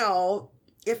 You know,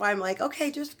 if I'm like,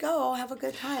 okay, just go, have a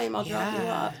good time, I'll drop you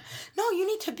off. No, you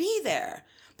need to be there.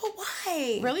 But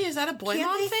why? Really? Is that a boy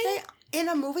mom thing? Stay in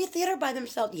a movie theater by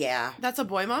themselves? Yeah. That's a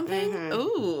boy mom thing?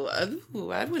 Ooh, I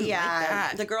wouldn't like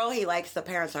that. The girl he likes, the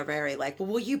parents are very like, well,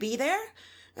 will you be there?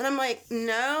 And I'm like,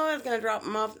 no, I was going to drop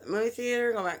him off at the movie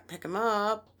theater, go back, pick him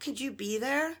up. Could you be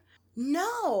there?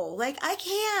 No, like, I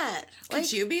can't.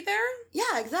 Could you be there?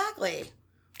 Yeah, exactly.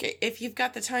 Okay, if you've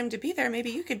got the time to be there,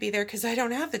 maybe you could be there because I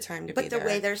don't have the time to be there. But the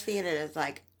way they're seeing it is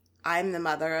like, I'm the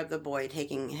mother of the boy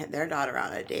taking their daughter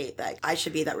on a date. Like, I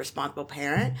should be that responsible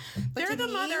parent. But they're the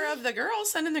mother of the girl,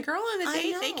 sending the girl on the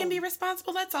date. They can be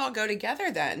responsible. Let's all go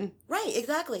together then. Right,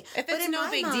 exactly. If it's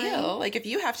no big deal, like if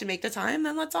you have to make the time,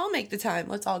 then let's all make the time.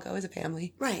 Let's all go as a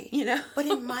family. Right. You know? But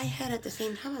in my head at the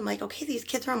same time, I'm like, okay, these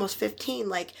kids are almost 15.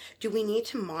 Like, do we need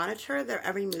to monitor their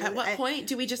every move? At what point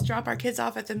do we just drop our kids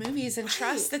off at the movies and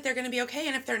trust that they're going to be okay?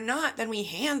 And if they're not, then we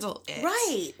handle it.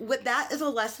 Right. But that is a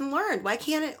lesson learned. Why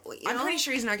can't it? I'm pretty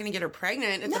sure he's not going to get her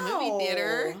pregnant at the movie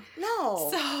theater. No.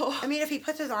 So, I mean, if he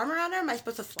puts his arm around her, am I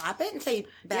supposed to slap it and say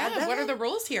bad? Yeah, what are the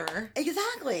rules here?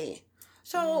 Exactly.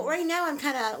 So right now I'm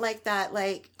kind of like that,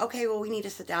 like, okay, well, we need to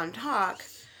sit down and talk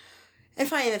and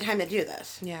find the time to do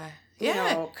this. Yeah. You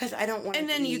know, because I don't want to. And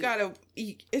then you gotta.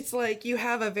 It's like you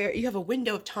have a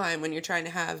window of time when you're trying to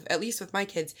have. At least with my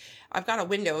kids, I've got a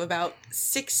window of about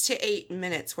 6 to 8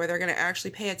 minutes where they're gonna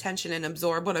actually pay attention and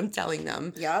absorb what I'm telling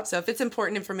them. Yep. So if it's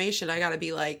important information, I gotta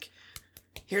be like,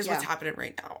 here's what's happening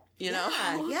right now. You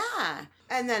know. Yeah.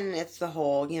 And then it's the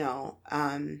whole, you know,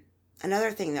 another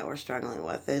thing that we're struggling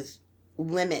with is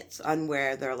limits on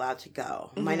where they're allowed to go.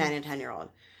 My 9 and 10-year-old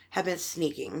have been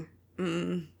sneaking.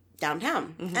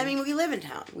 Downtown. I mean, we live in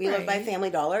town. We live by Family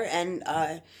Dollar, and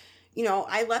you know,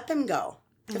 I let them go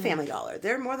to Family Dollar.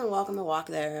 They're more than welcome to walk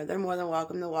there. They're more than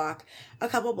welcome to walk a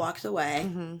couple blocks away.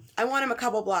 I want them a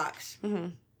couple blocks,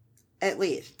 at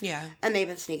least. Yeah. And they've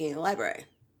been sneaking in the library.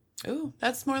 Ooh,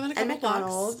 that's more than a couple and blocks.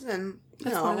 McDonald's, and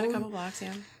that's more than a couple blocks.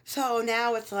 Yeah. So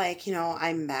now it's like, you know,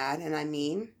 I'm mad and I'm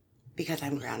mean because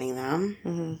I'm grounding them,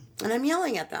 and I'm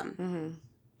yelling at them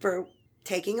for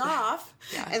taking off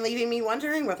and leaving me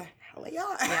wondering where the hell they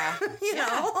are. Yeah. you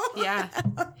know? Yeah.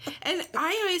 And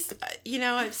I always, you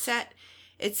know,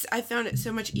 I found it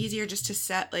so much easier just to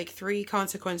set like 3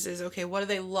 consequences. Okay, what do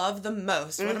they love the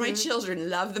most? What do my children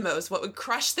love the most? What would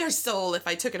crush their soul if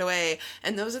I took it away?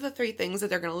 And those are the 3 things that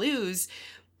they're going to lose.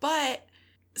 But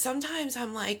sometimes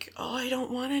I'm like, oh, I don't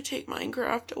want to take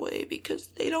Minecraft away because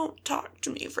they don't talk to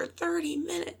me for 30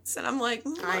 minutes. And I'm like,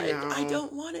 I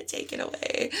don't want to take it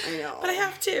away. I know. But I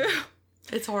have to.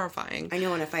 It's horrifying. I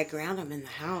know, and if I ground them in the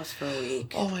house for a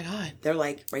week. Oh my God. They're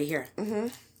like right here.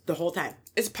 The whole time.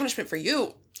 It's a punishment for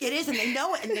you. It is, and they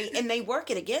know it, and they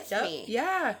work it against me.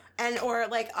 Yeah. And, or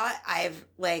like, I've,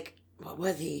 like, what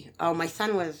was he? Oh, my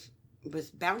son was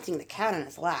bouncing the cat on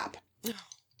his lap.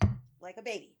 Like a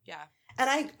baby. Yeah.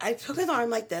 And I took his arm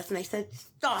like this, and I said,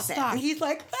 stop it. And he's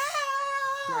like,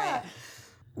 ah! Right.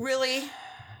 Really?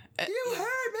 You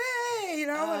hurt me! You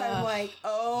know? And I'm like,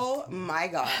 oh my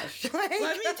gosh. Like,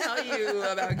 let me tell you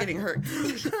about getting hurt.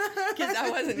 Because that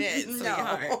wasn't it,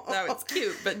 sweetheart. No. That was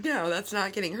cute. But no, that's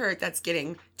not getting hurt. That's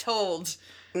getting told.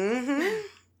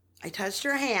 I touched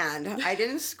your hand. I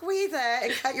didn't squeeze it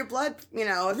and cut your blood, you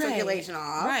know, circulation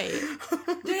off. Right.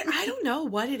 I don't know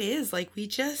what it is. Like,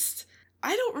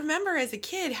 I don't remember as a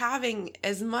kid having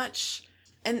as much,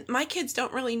 and my kids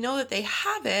don't really know that they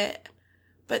have it,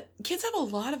 but kids have a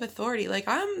lot of authority. Like,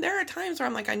 there are times where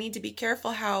I'm like, I need to be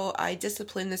careful how I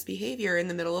discipline this behavior in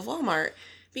the middle of Walmart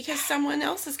because someone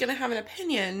else is going to have an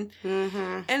opinion.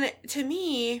 And to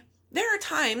me, there are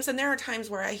times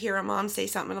where I hear a mom say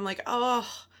something and I'm like, oh,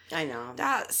 I know.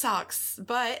 that sucks.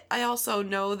 But I also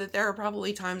know that there are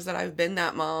probably times that I've been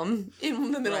that mom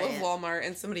in the middle of Walmart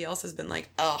and somebody else has been like,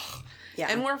 ugh. Yeah.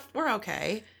 And we're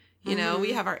okay. You know,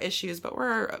 we have our issues, but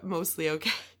we're mostly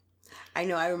okay. I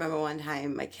know. I remember one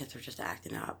time my kids were just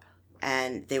acting up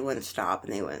and they wouldn't stop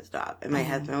and they wouldn't stop. And my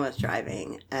husband was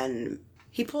driving and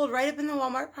he pulled right up in the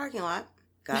Walmart parking lot,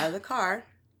 got out of the car,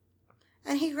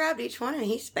 and he grabbed each one and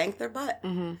he spanked their butt.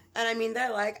 And I mean,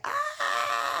 they're like,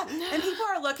 ah! And people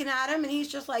are looking at him and he's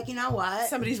just like, you know what?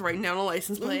 Somebody's writing down a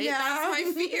license plate. Yeah. That's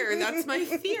my fear. That's my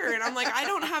fear. And I'm like, I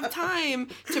don't have time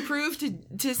to prove to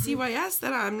CYS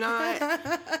that I'm not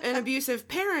an abusive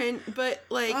parent, but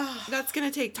like, that's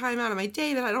going to take time out of my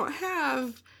day that I don't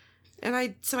have.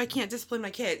 And so I can't discipline my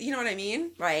kid. You know what I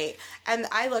mean? Right. And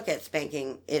I look at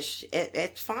spanking, it's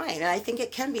fine. And I think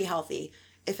it can be healthy.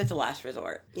 if it's a last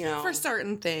resort, you know. For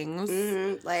certain things.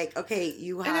 Mm-hmm. Like, okay,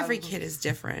 you have... And every kid is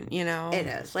different, you know. It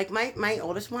is. Like, my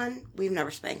oldest one, we've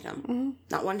never spanked him. Mm-hmm.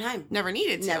 Not one time. Never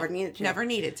needed to. Never needed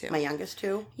to. My My youngest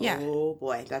two? Yeah. Oh,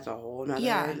 boy. That's a whole nother...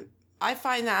 Yeah. I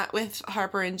find that with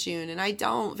Harper and June, and I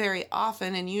don't very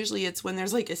often, and usually it's when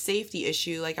there's like a safety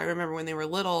issue. Like I remember when they were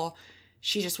little,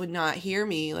 she just would not hear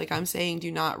me. Like I'm saying,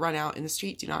 do not run out in the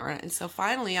street, do not run. And so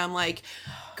finally I'm like,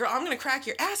 girl, I'm going to crack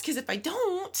your ass because if I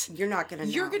don't, You're not going to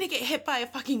know. you're going to get hit by a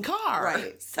fucking car.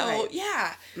 Right. So right.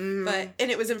 yeah. Mhm. And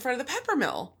it was in front of the pepper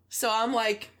mill. So I'm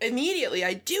like, immediately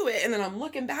I do it, and then I'm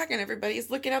looking back, and everybody's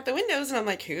looking out the windows, and I'm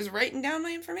like, who's writing down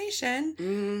my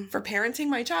information for parenting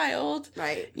my child?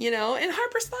 Right. You know, and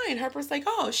Harper's fine. Harper's like,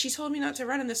 oh, she told me not to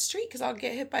run in the street because I'll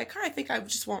get hit by a car. I think I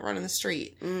just won't run in the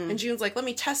street. And June's like, let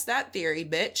me test that theory,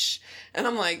 bitch. And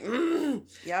I'm like,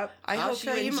 Yep. I I'll hope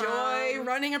show you enjoy Mom.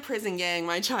 running a prison gang,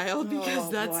 my child, because Oh,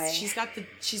 that's boy.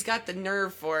 she's got the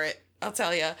nerve for it. I'll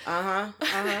tell you. Uh-huh.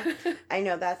 Uh-huh. I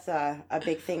know that's a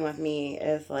big thing with me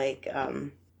is like,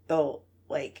 they'll,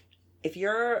 like, if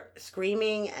you're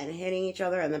screaming and hitting each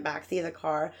other in the backseat of the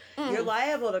car, you're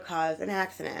liable to cause an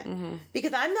accident.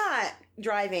 Because I'm not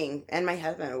driving, and my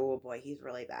husband, oh boy, he's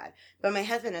really bad. But my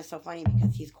husband is so funny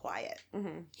because he's quiet.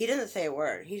 He doesn't say a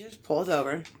word. He just pulls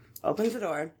over, opens the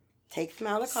door, takes him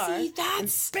out of the car. See,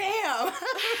 that's Bam!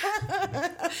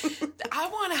 I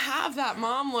want to have that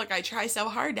mom look. I try so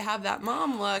hard to have that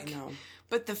mom look. I know.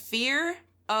 But the fear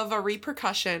of a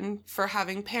repercussion for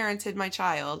having parented my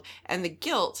child and the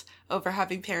guilt over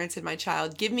having parented my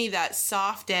child give me that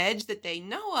soft edge that they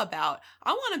know about.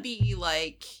 I want to be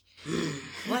like,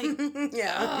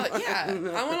 Yeah. yeah.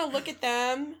 I want to look at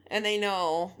them and they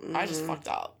know I just fucked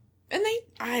up. And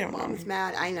I don't know. Mom's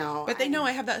mad. I know. But they know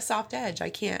I have that soft edge. I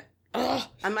can't. Ugh.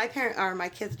 And my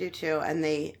kids do too, and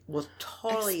they will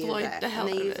totally Exploit use it. the hell And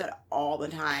they out of use it all the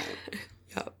time.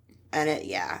 Yep.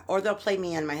 And or they'll play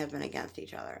me and my husband against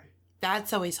each other.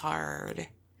 That's always hard.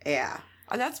 Yeah.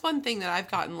 That's one thing that I've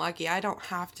gotten lucky. I don't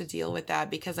have to deal with that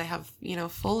because I have,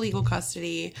 full legal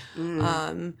custody.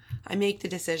 I make the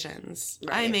decisions.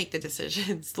 Right. I make the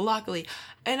decisions, luckily.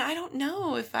 And I don't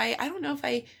know if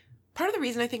part of the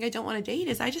reason I think I don't want to date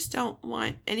is I just don't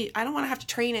want I don't want to have to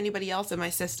train anybody else in my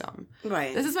system.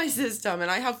 Right. This is my system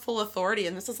and I have full authority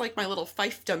and this is like my little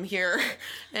fiefdom here.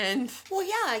 And Well,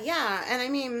 yeah. And I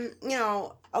mean,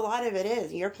 a lot of it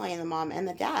is you're playing the mom and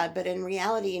the dad, but in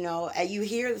reality, you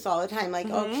hear this all the time, like,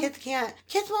 oh,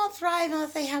 kids won't thrive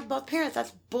unless they have both parents.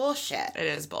 That's bullshit. it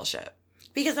is bullshit.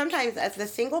 Because sometimes as the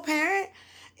single parent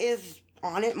is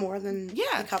on it more than the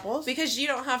couples. Because you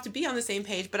don't have to be on the same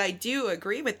page, but I do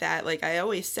agree with that. Like I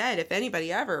always said, if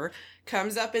anybody ever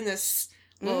comes up in this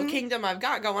little kingdom I've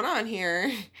got going on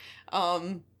here,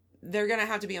 they're going to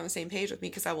have to be on the same page with me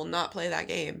because I will not play that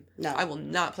game. No. I will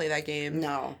not play that game.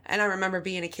 No. And I remember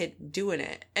being a kid doing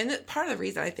it. And part of the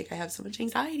reason I think I have so much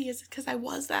anxiety is because I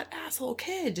was that asshole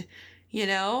kid,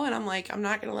 And I'm like, I'm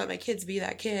not going to let my kids be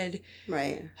that kid.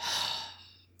 Right.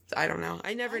 I don't know.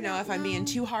 I never know if I'm being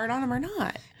too hard on them or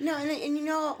not. No,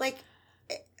 and like,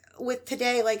 with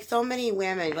today, like, so many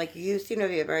women, like, you seem to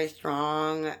be a very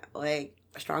strong, like,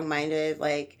 strong-minded,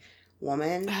 like,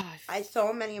 woman.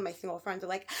 So many of my single friends are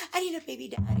like, I need a baby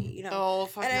daddy, Oh,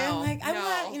 fuck and no. I'm like, I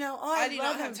want, I do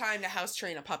not have time to house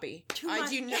train a puppy. I much.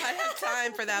 do not have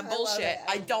time for that I love bullshit. it.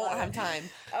 I don't love have it. time.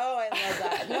 Oh, I love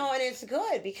that. No, and it's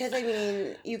good because, I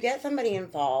mean, you get somebody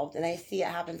involved, and I see it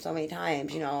happen so many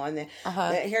times, and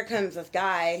then here comes this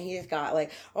guy, and he's got,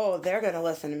 like, oh, they're going to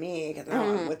listen to me because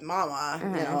I'm with mama,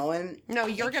 and... No,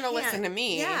 you're going to listen to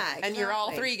me. Yeah, exactly. And you're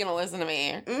all three going to listen to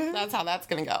me. That's how that's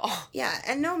going to go. Yeah,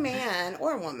 and no man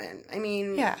or woman. I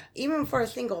mean, Yeah. even for a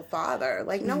single father,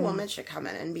 like, no woman should come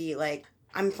in and be like,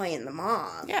 I'm playing the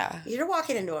mom. Yeah. You're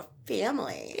walking into a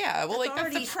family. Yeah, well, that's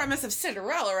already... the premise of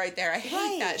Cinderella right there. I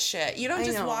hate that shit. You don't I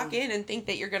just know. walk in and think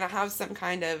that you're going to have some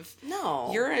kind of...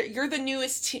 No. You're the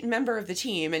newest member of the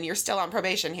team, and you're still on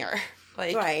probation here.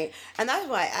 Like, Right. And that's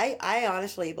why I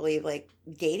honestly believe, like,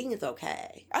 dating is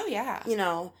okay. oh, yeah.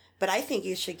 But I think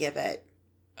you should give it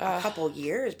a couple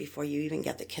years before you even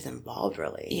get the kids involved,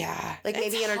 really. Yeah. Like,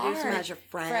 maybe It's introduce them hard. as your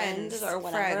friends or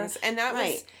whatever. Friends. And that was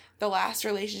Right. the last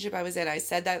relationship I was in. I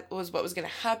said that was what was going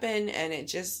to happen, and it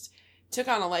just took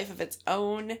on a life of its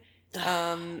own.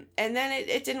 And then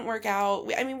it didn't work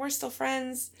out. I mean, we're still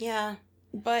friends, Yeah.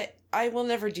 but I will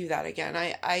never do that again.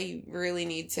 I really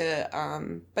need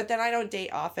to, but then I don't date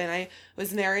often. I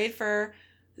was married for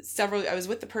I was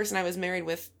with the person I was married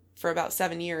with for about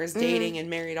 7 years, dating and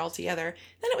married all together.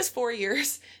 Then it was 4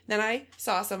 years. Then I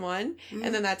saw someone,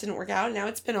 and then that didn't work out. Now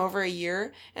it's been over a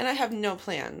year, and I have no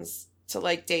plans to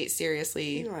like date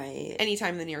seriously Right.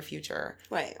 anytime in the near future.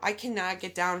 Right. I cannot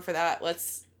get down for that.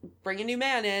 Let's bring a new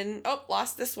man in. Oh,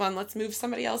 lost this one. Let's move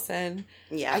somebody else in.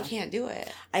 Yeah. I can't do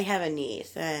it. I have a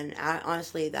niece, and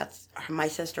honestly, that's my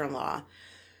sister-in-law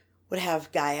would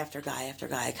have guy after guy after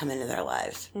guy come into their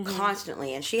lives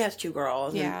constantly. And she has 2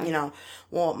 girls. Yeah. And, you know,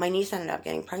 well, my niece ended up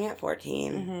getting pregnant at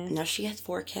 14. And now she has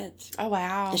 4 kids. Oh,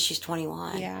 wow. And she's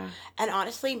 21. Yeah. And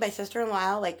honestly, my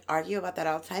sister-in-law, like, argue about that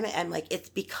all the time. And, like, it's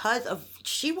because of,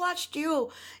 she watched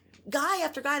you guy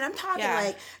after guy. And I'm talking,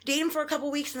 like, date him for a couple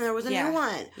weeks and there was a new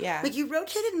one. Yeah. Like, you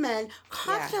rotated men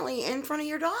constantly in front of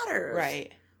your daughters.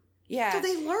 Right. Yeah. So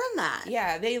they learn that.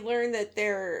 Yeah, they learn that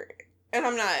they're, and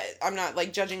I'm not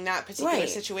like judging that particular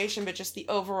situation, but just the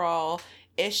overall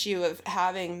issue of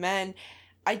having men.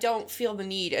 I don't feel the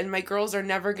need, and my girls are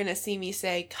never going to see me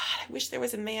say, God, I wish there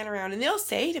was a man around. And they'll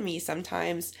say to me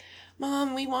sometimes,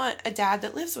 Mom, we want a dad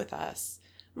that lives with us.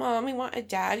 Mom, we want a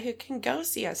dad who can go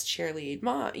see us cheerlead.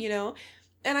 Mom, you know,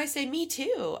 and I say, me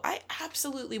too. I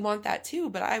absolutely want that too,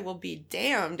 but I will be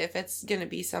damned if it's going to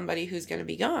be somebody who's going to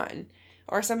be gone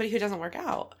or somebody who doesn't work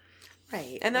out.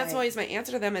 Right. And that's always my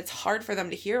answer to them. It's hard for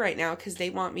them to hear right now because they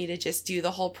want me to just do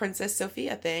the whole Princess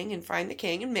Sophia thing and find the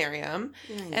king and marry him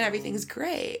and everything's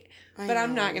great. But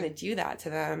I'm not going to do that to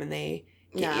them, and they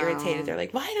get irritated. They're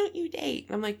like, why don't you date?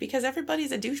 And I'm like, because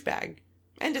everybody's a douebag.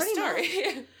 End of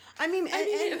story. I mean,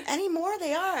 anymore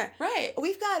they are. Right.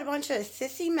 We've got a bunch of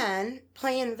sissy men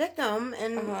playing victim,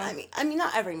 and I mean,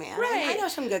 not every man. Right. I know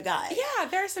some good guys. Yeah,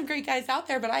 there are some great guys out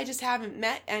there, but I just haven't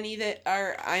met any that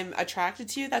I'm attracted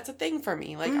to. That's a thing for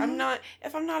me. Like,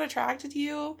 if I'm not attracted to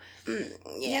you,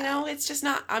 you know, it's just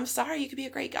not, I'm sorry, you could be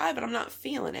a great guy, but I'm not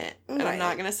feeling it. And I'm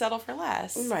not going to settle for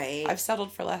less. Right. I've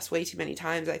settled for less way too many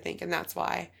times, I think, and that's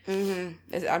why.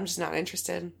 I'm just not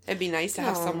interested. It'd be nice to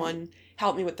have someone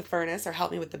help me with the furnace or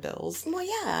help me with the bills. Well,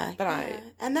 yeah. But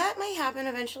and that may happen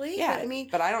eventually. Yeah. But, I mean,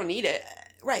 but I don't need it.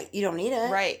 Right. You don't need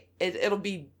it. Right. It'll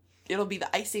be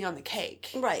the icing on the cake.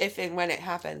 Right. If and when it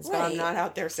happens. But I'm not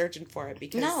out there searching for it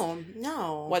because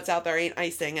no. What's out there ain't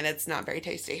icing, and it's not very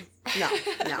tasty.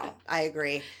 No. I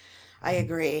agree.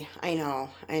 I know.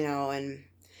 And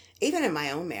even in my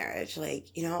own marriage,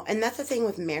 like, you know, and that's the thing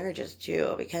with marriages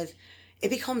too, because it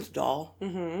becomes dull.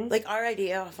 Mm-hmm. Like, our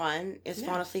idea of fun is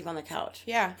falling asleep on the couch.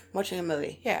 Yeah. Watching a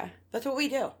movie. Yeah. That's what we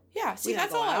do. Yeah. See,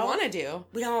 that's all I want to do.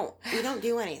 We don't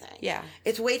do anything. Yeah.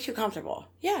 It's way too comfortable.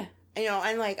 Yeah. You know,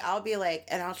 and like, I'll be like,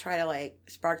 and I'll try to like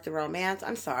spark the romance.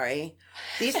 I'm sorry.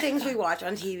 These things we watch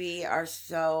on TV are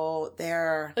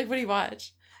they're like, what do you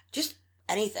watch? Just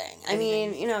anything. I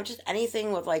mean, you know, just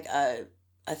anything with like a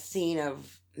scene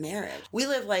of marriage. We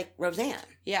live like Roseanne.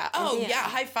 Yeah. Oh, yeah.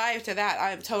 High five to that.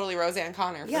 I'm totally Roseanne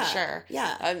Connor for sure.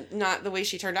 Yeah. Not the way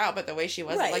she turned out, but the way she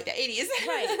was in like the 80s.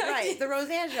 Right. The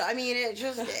Roseanne show. I mean, it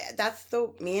just, that's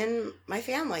me and my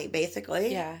family,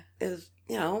 basically. Yeah. Is,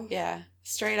 you know. Yeah.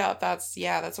 Straight up. That's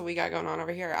what we got going on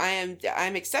over here.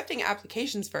 I'm accepting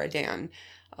applications for a Dan.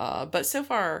 But so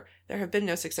far there have been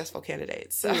no successful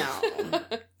candidates. So. No.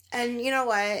 And you know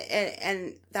what?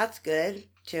 And that's good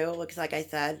too. Because like I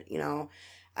said, you know,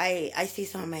 I see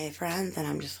some of my friends and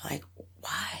I'm just like,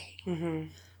 why? Mm-hmm.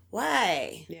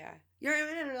 Why? Yeah. You're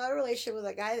in another relationship with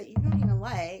a guy that you don't even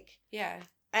like. Yeah.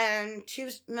 And 2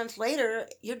 months later,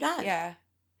 you're done. Yeah.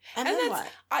 And then what?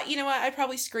 You know what? I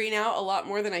probably screen out a lot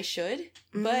more than I should.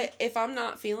 Mm-hmm. But if I'm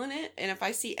not feeling it, and if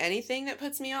I see anything that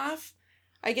puts me off,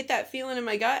 I get that feeling in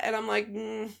my gut, and I'm like,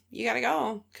 you gotta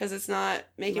go, because it's not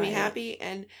making me happy.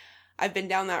 And I've been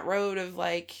down that road of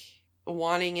like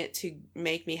wanting it to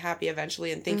make me happy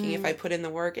eventually, and thinking if I put in the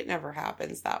work, it never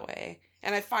happens that way.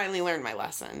 And I finally learned my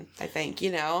lesson, I think,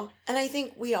 you know? And I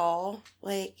think we all,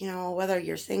 like, you know, whether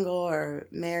you're single or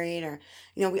married or,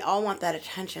 you know, we all want that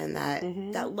attention, that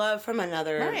that love from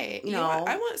another, right. you know,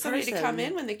 I want somebody person to come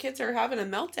in when the kids are having a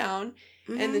meltdown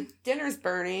and the dinner's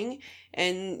burning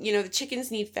and, you know, the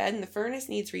chickens need fed and the furnace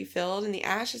needs refilled and the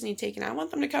ashes need taken. I want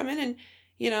them to come in and,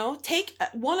 you know, take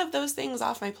one of those things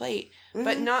off my plate,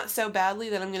 but not so badly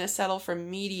that I'm going to settle for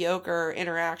mediocre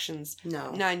interactions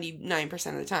 99%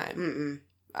 of the time.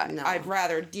 I'd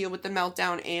rather deal with the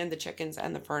meltdown and the chickens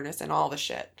and the furnace and all the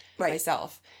shit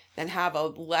myself than have a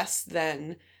less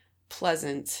than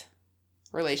pleasant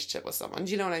relationship with someone.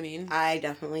 Do you know what I mean? I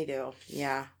definitely do.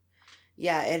 Yeah.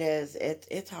 Yeah, it is.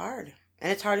 It's hard.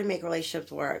 And it's hard to make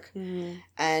relationships work. Mm-hmm.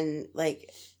 And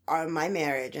like on my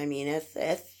marriage, I mean,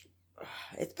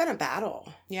 it's been a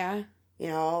battle. Yeah. You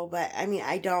know, but I mean,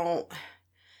 I don't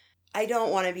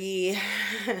want to be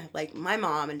like my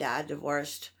mom and dad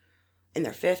divorced in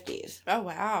their 50s. Oh,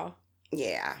 wow.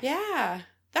 Yeah. Yeah.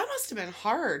 That must have been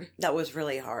hard. That was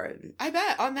really hard. I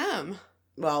bet on them.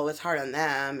 well, it was hard on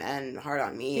them and hard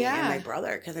on me and my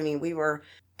brother. Because, I mean, we were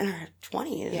in our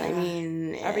 20s. Yeah. I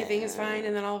mean... Everything is fine,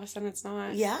 and then all of a sudden it's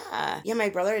not. Yeah. Yeah, my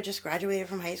brother had just graduated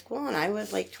from high school, and I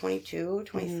was like 22,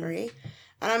 23.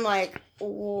 And I'm like,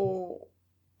 oh...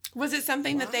 Was it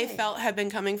something that they felt had been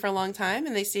coming for a long time,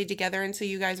 and they stayed together until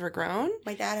you guys were grown?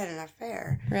 My dad had an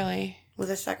affair. Really? With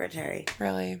a secretary.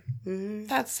 Really? Mm-hmm.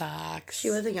 That sucks. She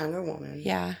was a younger woman.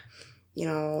 Yeah. You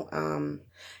know,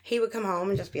 he would come home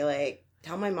and just be like,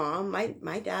 tell my mom.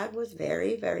 My dad was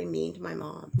very, very mean to my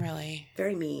mom. Really?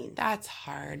 Very mean. That's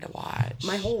hard to watch.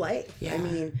 My whole life. Yeah. I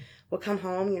mean, we'll come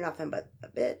home, you're nothing but a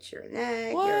bitch, you're a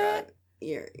nag, What?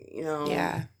 you're you know.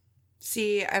 Yeah.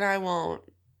 See, and I won't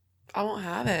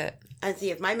have it. And see,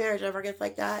 if my marriage ever gets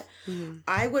like that,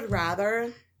 I would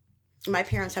rather... My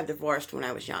parents have divorced when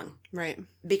I was young. Right.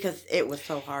 Because it was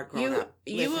so hard growing up.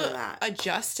 You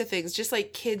adjust to things. Just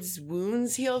like kids'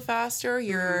 wounds heal faster,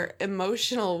 your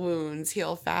emotional wounds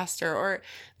heal faster, or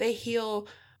they heal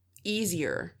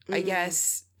easier, I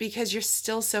guess, because you're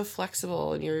still so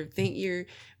flexible and your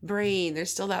brain,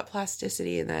 there's still that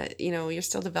plasticity and that, you know, you're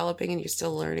still developing and you're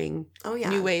still learning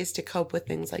new ways to cope with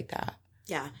things like that.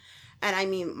 Yeah. And I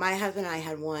mean, my husband and I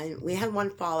had one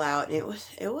fallout, and it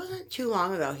wasn't too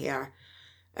long ago here.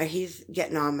 He's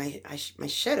getting on my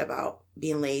shit about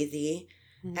being lazy.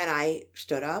 And I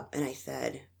stood up and I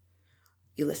said,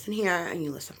 you listen here and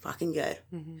you listen fucking good.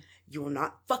 You will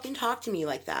not fucking talk to me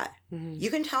like that. You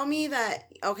can tell me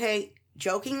that, okay,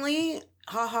 jokingly,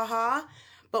 ha ha ha.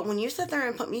 But when you sit there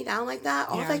and put me down like that,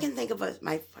 all I can think of is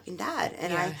my fucking dad.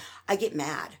 And I get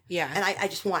mad. Yeah. And I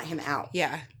just want him out.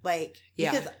 Yeah.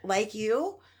 Because like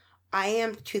you, I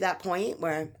am to that point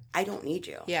where I don't need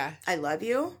you. Yeah. I love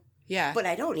you. Yeah. But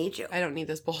I don't need you. I don't need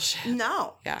this bullshit.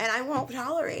 No. Yeah. And I won't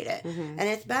tolerate it. And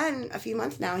it's been a few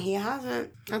months now and he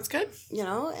hasn't. That's good. You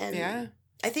know? And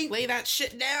I think... Lay that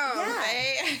shit down. Yeah.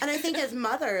 And I think as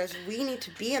mothers, we need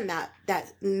to be in that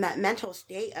mental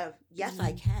state of, yes,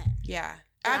 I can. Yeah.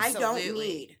 Absolutely. I don't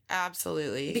need.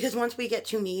 Absolutely. Because once we get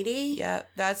too needy. Yeah,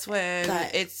 that's when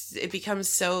it becomes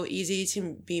so easy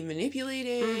to be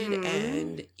manipulated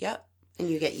and and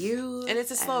you get used. And it's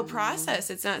a slow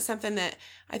process. It's not something that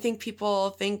I think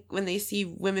people think when they see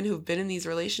women who've been in these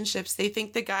relationships, they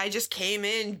think the guy just came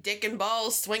in dick and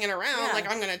balls swinging around like,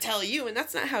 I'm going to tell you. And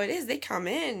that's not how it is. They come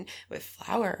in with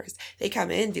flowers. They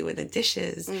come in doing the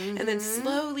dishes. And then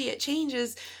slowly it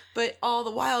changes. But all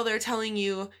the while they're telling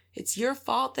you it's your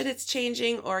fault that it's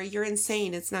changing, or you're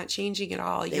insane. It's not changing at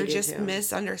all. You're just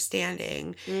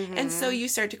misunderstanding. And so you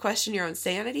start to question your own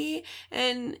sanity.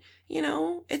 And, you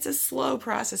know, it's a slow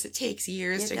process. It takes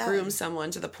years to groom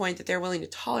someone to the point that they're willing to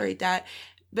tolerate that.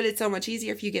 But it's so much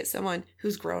easier if you get someone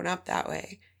who's grown up that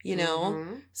way, you know?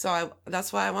 So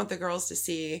that's why I want the girls to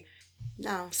see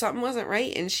something wasn't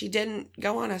right, and she didn't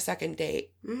go on a second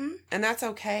date. And that's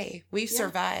okay. We've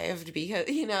survived because,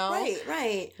 you know.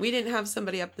 Right. We didn't have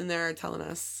somebody up in there telling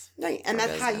us. Right. And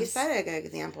that's how you set a good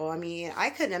example. I mean, I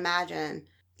couldn't imagine,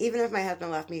 even if my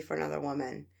husband left me for another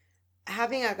woman,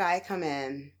 having a guy come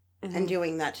in and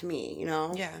doing that to me, you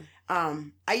know? Yeah.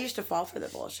 I used to fall for the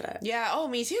bullshit. Yeah. Oh,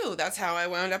 me too. That's how I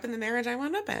wound up in the marriage I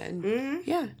wound up in.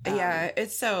 Yeah. Yeah.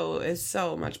 It's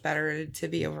so much better to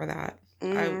be over that.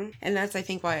 And that's, I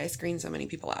think, why I screen so many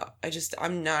people out.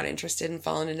 I'm not interested in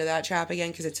falling into that trap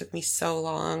again because it took me so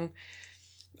long.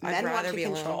 Men want to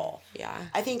control. Yeah.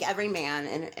 I think every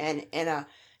man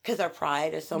because our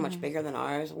pride is so much bigger than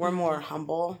ours. We're more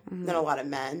humble than a lot of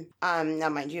men. Now,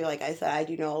 mind you, like I said, I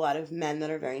do know a lot of men that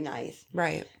are very nice.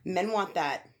 Right. Men want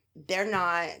that. They're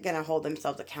not going to hold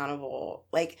themselves accountable.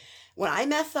 Like, when I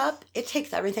mess up, it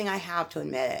takes everything I have to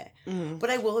admit it. But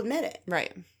I will admit it.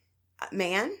 Right.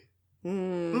 Man,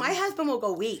 my husband will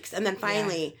go weeks and then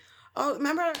finally, oh,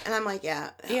 remember? And I'm like,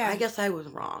 I guess I was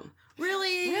wrong.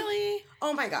 Really?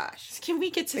 Oh my gosh. Can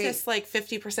we get to this like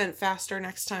 50% faster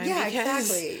next time? Yeah,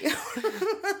 exactly.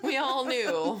 We all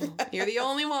knew. You're the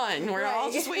only one. We're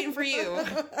all just waiting for you.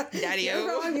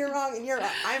 Daddy-o. You're wrong, and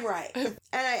I'm right. And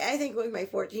I think with my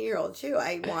 14-year-old too,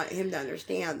 I want him to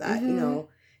understand that, you know,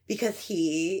 because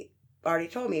he already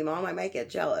told me, Mom, I might get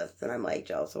jealous. And I'm like,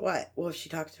 jealous of what? Well, if she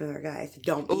talks to another guy, I said,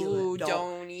 don't be. Ooh,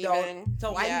 don't even.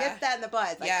 So I nipped that in the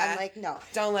bud. Like, I'm like, no.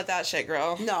 Don't let that shit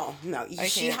grow. No.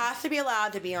 She has to be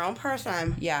allowed to be her own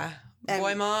person. Yeah. And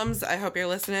boy moms, I hope you're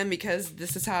listening because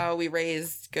this is how we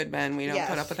raise good men. We don't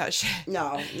put up with that shit.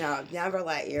 No. Never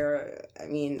let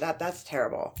that's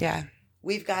terrible. Yeah.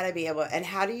 We've got to be able, and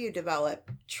how do you develop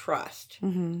trust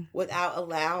without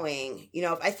allowing, you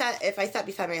know, if I sat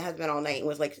beside my husband all night and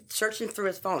was like searching through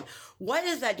his phone, what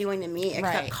is that doing to me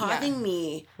except causing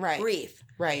me grief?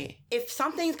 Right. If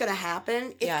something's going to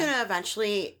happen, it's going to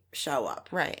eventually show up.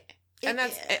 Right. And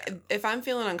that's, if I'm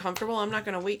feeling uncomfortable, I'm not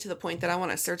going to wait to the point that I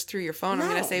want to search through your phone. I'm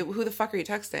going to say, who the fuck are you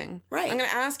texting? Right. I'm going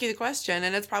to ask you the question,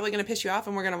 and it's probably going to piss you off,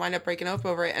 and we're going to wind up breaking up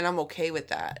over it, and I'm okay with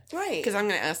that. Right. Because I'm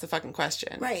going to ask the fucking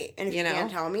question. Right. And if you can't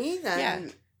tell me,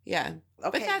 then... Yeah.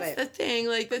 Okay, but that's the thing.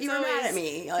 Like, that's you were always, mad at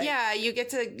me. Like, yeah, you get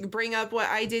to bring up what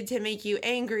I did to make you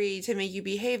angry, to make you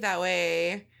behave that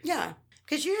way. Yeah.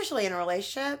 Because usually in a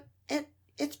relationship,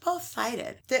 it's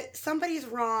both-sided. That somebody's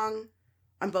wrong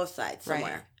on both sides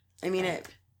somewhere. Right. I mean, it...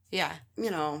 Yeah.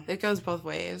 You know. It goes both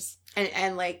ways.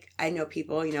 And like, I know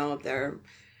people, you know, their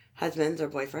husbands or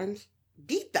boyfriends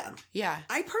beat them. Yeah.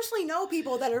 I personally know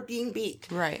people that are being beat.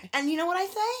 Right. And you know what I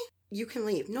say? You can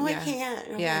leave. No, I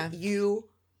can't. Yeah. Like, you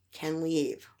can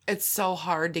leave. It's so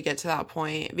hard to get to that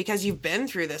point because you've been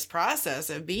through this process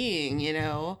of being, you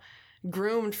know,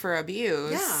 groomed for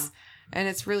abuse. Yeah. And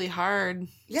it's really hard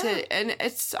and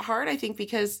it's hard, I think,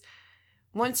 because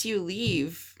once you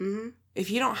leave, if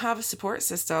you don't have a support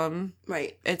system,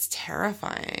 right, it's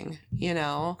terrifying, you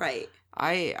know? Right.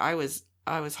 I was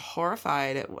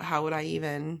horrified at how would I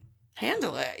even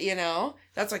handle it, you know?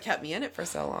 That's what kept me in it for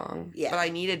so long. Yeah. But what I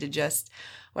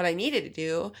needed to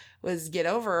do was get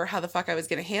over how the fuck I was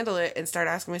going to handle it and start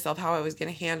asking myself how I was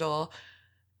going to handle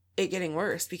it getting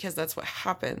worse, because that's what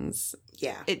happens.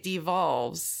 Yeah. It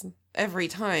devolves every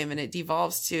time, and it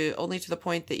devolves to only to the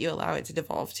point that you allow it to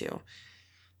devolve to.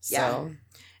 So. Yeah.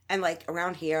 And like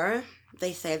around here,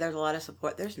 they say there's a lot of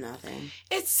support. There's nothing.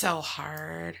 It's so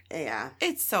hard. Yeah.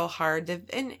 It's so hard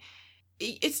and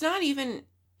it's not even,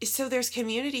 so there's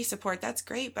community support. That's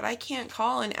great, but I can't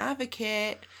call an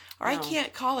advocate, or I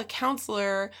can't call a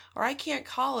counselor, or I can't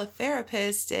call a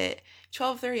therapist at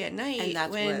 12:30 at night. And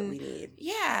that's what we need.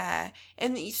 Yeah.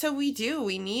 And so we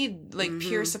need like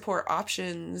peer support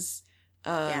options.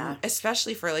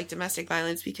 Especially for like domestic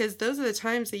violence, because those are the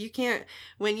times that you can't,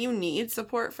 when you need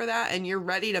support for that and you're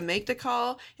ready to make the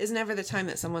call, is never the time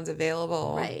that someone's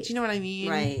available. Right. Do you know what I mean?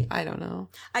 Right. I don't know.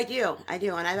 I do.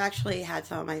 And I've actually had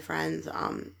some of my friends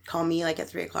call me like at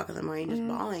 3:00 in the morning just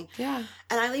bawling. Yeah.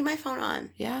 And I leave my phone on.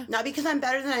 Yeah. Not because I'm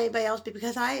better than anybody else, but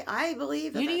because I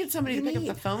believe that you need somebody to pick up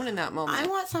the phone in that moment. I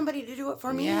want somebody to do it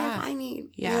for me if I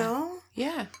need, you know?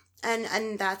 Yeah.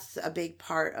 And that's a big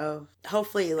part of,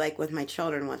 hopefully, like with my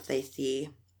children, once they see,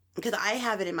 because I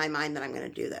have it in my mind that I'm going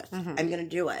to do this. I'm going to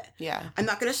do it. Yeah. I'm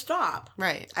not going to stop.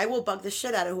 Right. I will bug the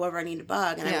shit out of whoever I need to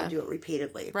bug, and I will do it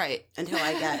repeatedly. Right. Until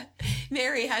I get...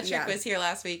 Mary Hatchick was here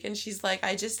last week, and she's like,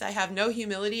 I have no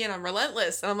humility, and I'm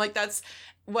relentless. And I'm like, that's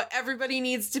what everybody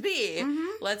needs to be.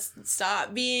 Let's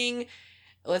stop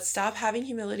having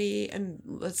humility, and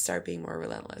let's start being more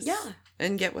relentless. Yeah.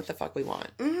 And get what the fuck we want.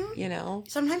 You know?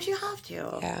 Sometimes you have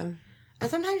to. Yeah. And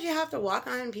sometimes you have to walk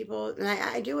on people, and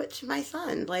I do it to my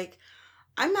son. Like,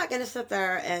 I'm not going to sit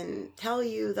there and tell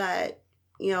you that,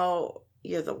 you know,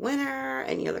 you're the winner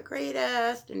and you're the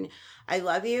greatest and I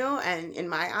love you. And in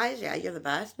my eyes, yeah, you're the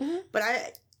best.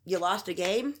 But you lost a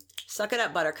game. Suck it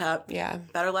up, Buttercup. Yeah.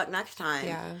 Better luck next time.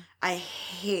 Yeah. I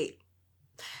hate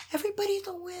everybody's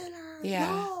a winner. Yeah.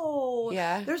 No.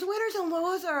 Yeah. There's winners and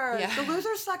losers. Yeah. The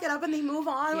losers suck it up and they move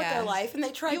on with their life and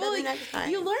they try better next time.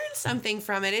 You learn something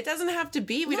from it. It doesn't have to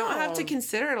be. We don't have to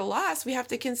consider it a loss. We have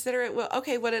to consider it, well,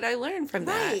 okay, what did I learn from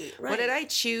that? Right. What did I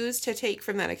choose to take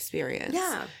from that experience?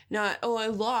 Yeah. Not, oh, I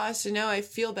lost and now I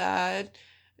feel bad.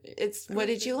 It's what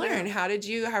did you learn? How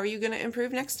are you going to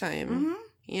improve next time?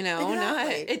 You know,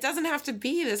 it doesn't have to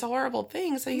be this horrible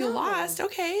thing. So you lost.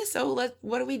 Okay. So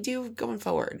what do we do going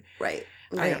forward? Right.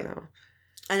 I don't know.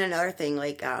 And another thing,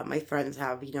 like, my friends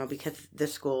have, you know, because the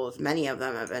schools, many of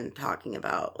them have been talking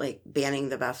about, like, banning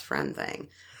the best friend thing.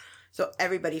 So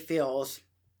everybody feels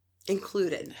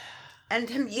included. And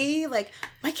to me, like,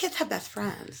 my kids have best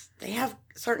friends. They have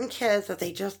certain kids that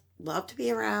they just love to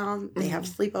be around. They have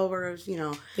sleepovers, you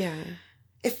know. Yeah.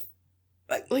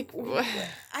 Like,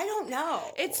 I don't know.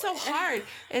 It's so hard.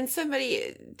 And so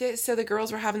the girls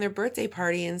were having their birthday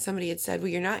party and somebody had said, well,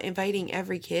 you're not inviting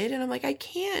every kid. And I'm like, I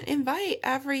can't invite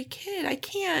every kid. I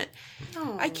can't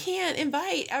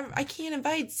invite,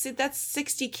 that's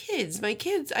 60 kids. My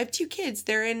kids, I have 2 kids.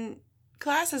 They're in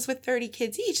classes with 30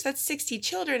 kids each. That's 60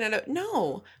 children.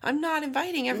 I'm not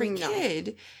inviting every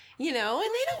kid. You know, and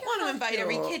they don't want to invite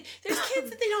every kid. There's kids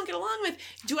that they don't get along with.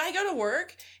 Do I go to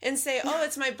work and say, oh,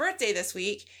 it's my birthday this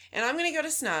week, and I'm going to go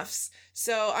to Snuffs,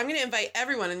 so I'm going to invite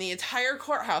everyone in the entire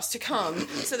courthouse to come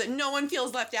so that no one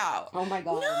feels left out? Oh, my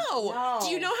God. No. Do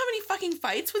you know how many fucking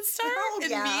fights would start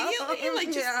immediately?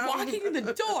 Like, just walking in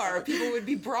the door, people would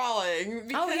be brawling.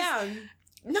 Because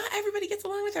not everybody gets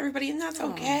along with everybody, and that's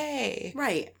okay.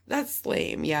 Right. That's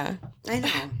lame, yeah.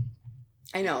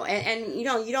 I know. And you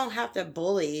know, you don't have to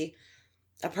bully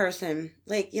a person,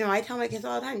 like, you know, I tell my kids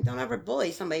all the time, don't ever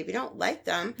bully somebody. If you don't like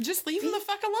them, Just leave them the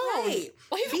fuck alone. Right.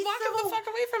 Leave them the fuck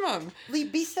away from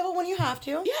them. be civil when you have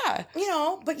to. Yeah. You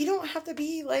know, but you don't have to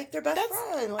be like their best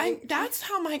friend. Like, That's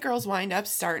how my girls wind up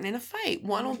starting in a fight.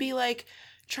 One will be like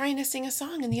trying to sing a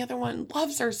song and the other one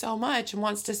loves her so much and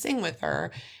wants to sing with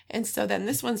her. And so then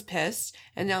this one's pissed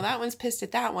and now that one's pissed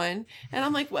at that one. And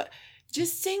I'm like, what?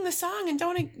 Just sing the song and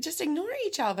don't just ignore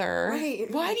each other.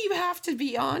 Right. Why do you have to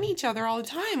be on each other all the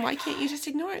time? Why can't you just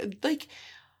ignore it? Like,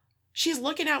 she's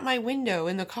looking out my window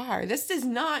in the car. This does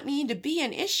not need to be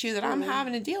an issue that I'm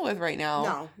having to deal with right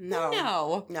now.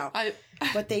 No.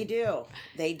 But they do.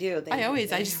 They do.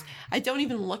 I don't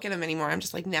even look at them anymore. I'm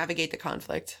just like, navigate the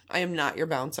conflict. I am not your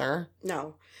bouncer.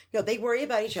 No, they worry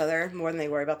about each other more than they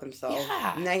worry about themselves.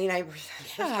 Yeah. 99%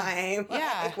 of the time.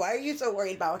 Yeah. Like, why are you so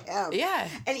worried about him? Yeah.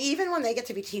 And even when they get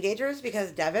to be teenagers,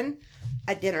 because Devin,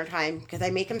 at dinner time, because I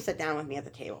make him sit down with me at the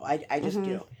table. I just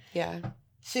do. Yeah.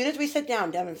 As soon as we sit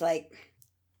down, Devin's like,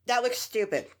 that looks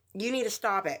stupid. You need to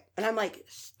stop it. And I'm like,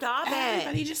 stop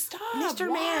Everybody it. just stop. Mr.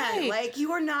 Why? Man, like,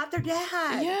 you are not their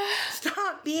dad. Yeah.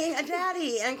 Stop being a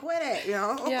daddy and quit it, you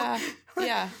know? Yeah.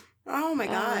 Yeah. Oh my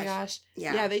gosh. Oh my gosh.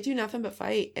 Yeah. Yeah, they do nothing but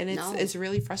fight. And No. it's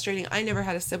really frustrating. I never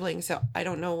had a sibling, so I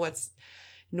don't know what's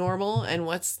normal and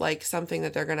what's like something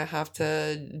that they're gonna have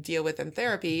to deal with in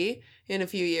therapy in a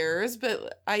few years.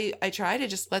 But I try to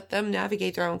just let them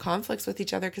navigate their own conflicts with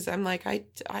each other because I'm like,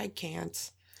 I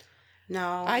can't.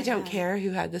 No. I don't care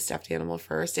who had the stuffed animal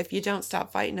first. If you don't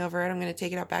stop fighting over it, I'm gonna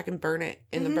take it out back and burn it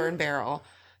in the burn barrel.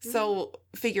 So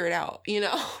figure it out, you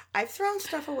know? I've thrown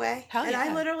stuff away. Hell and yeah.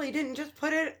 I literally didn't just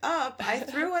put it up. I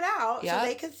threw it out Yep. so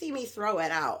they could see me throw it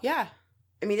out. Yeah.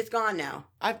 I mean, it's gone now.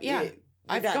 I've You're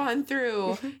done. gone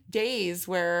through days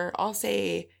where I'll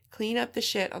say, clean up the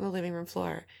shit on the living room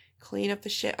floor. Clean up the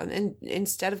shit. And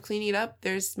instead of cleaning it up,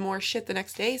 there's more shit the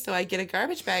next day. So I get a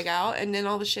garbage bag out and then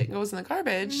all the shit goes in the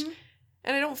garbage. Mhm.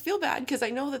 And I don't feel bad because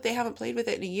I know that they haven't played with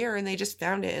it in a year and they just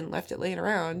found it and left it laying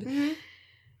around. Mhm.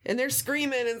 And they're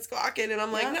screaming and squawking. And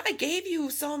I'm like, Yeah. no, I gave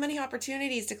you so many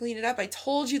opportunities to clean it up. I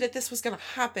told you that this was going to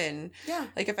happen. Yeah.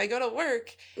 Like if I go to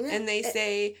work and they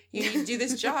say, you need to do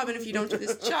this job. And if you don't do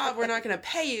this job, we're not going to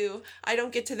pay you. I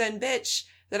don't get to then bitch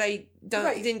that I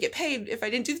didn't get paid if I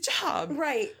didn't do the job.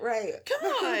 Right.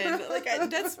 Come on. Like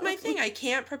that's my thing. I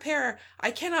cannot prepare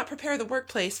the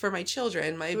workplace for my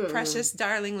children, my precious,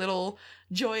 darling little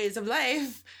joys of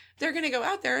life. They're going to go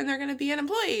out there and they're going to be an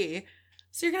employee.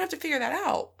 So you're going to have to figure that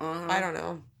out. I don't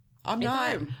know. I'm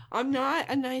not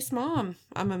a nice mom.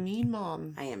 I'm a mean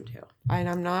mom. I am too. And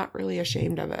I'm not really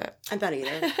ashamed of it. I'm not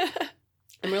either.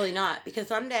 I'm really not, because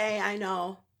someday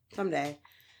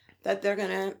that they're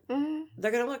gonna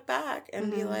look back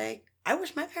and be like, I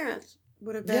wish my parents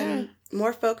would have been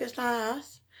more focused on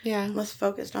us, less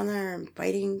focused on their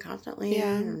fighting constantly.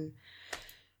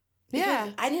 Because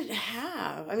I didn't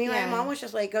have. I mean, my mom was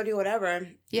just like, go do whatever.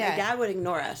 My dad would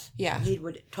ignore us. Yeah. He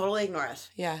would totally ignore us.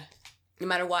 Yeah. No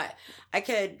matter what. I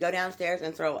could go downstairs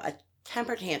and throw a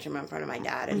temper tantrum in front of my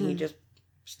dad, and he'd just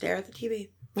stare at the TV.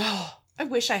 Oh, I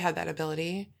wish I had that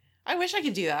ability. I wish I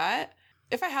could do that.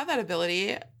 If I had that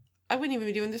ability, I wouldn't even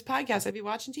be doing this podcast. I'd be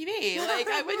watching TV. Like,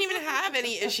 I wouldn't even have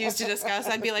any issues to discuss.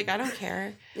 I'd be like, I don't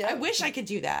care. Yeah. I wish I could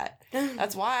do that.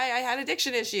 That's why I had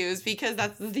addiction issues, because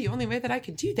that's the only way that I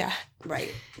could do that.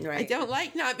 Right. I don't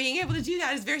like not being able to do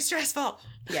that. It's very stressful.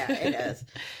 Yeah, it is.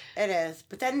 It is.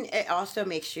 But then it also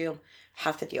makes you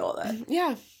have to deal with it.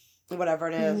 Yeah. Whatever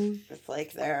it is. It's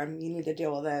like there. You need to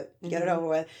deal with it. Get it over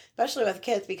with. Especially with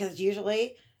kids, because usually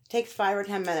it takes 5 or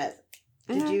 10 minutes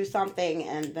to do something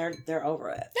and they're over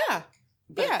it. Yeah.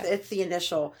 But it's the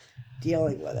initial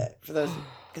dealing with it for those,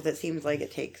 because it seems like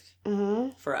it takes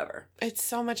forever. It's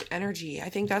so much energy. I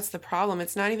think that's the problem.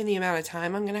 It's not even the amount of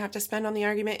time I'm going to have to spend on the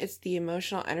argument. It's the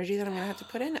emotional energy that I'm going to have to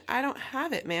put in. I don't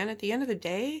have it, man. At the end of the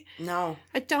day, No.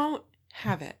 I don't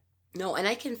have it. No, and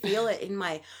I can feel it in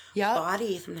my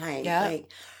body sometimes. Yep.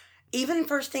 Like, even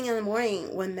first thing in the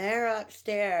morning when they're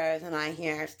upstairs and I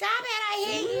hear, stop it, I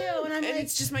hate you. And I'm like,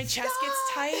 it's just my chest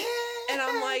gets tight. it. And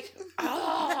I'm like,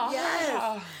 oh.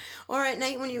 Yes. Or at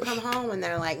night when you come home and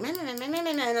they're like, and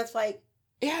it's like,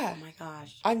 Yeah. oh my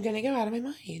gosh. I'm going to go out of my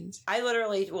mind. I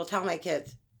literally will tell my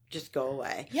kids, just go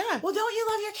away. Yeah. Well, don't you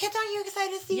love your kids? Aren't you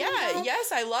excited to see them? Yeah,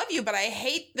 yes, I love you, but I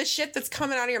hate the shit that's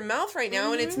coming out of your mouth right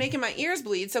now, and it's making my ears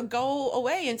bleed. So go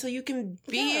away until you can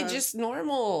be just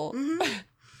normal.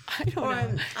 I don't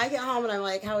know. I get home and I'm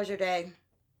like, how was your day?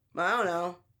 Well, I don't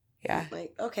know. Yeah.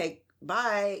 Like, okay,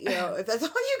 bye. You know, if that's all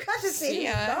you got to say, See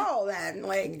ya. go then.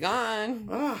 Like, Gone.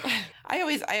 ugh. I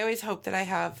always hope that I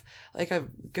have like a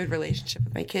good relationship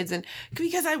with my kids, and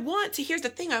because here's the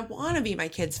thing, I want to be my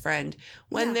kid's friend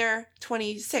when they're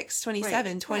 26,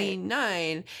 27,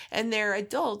 29 and they're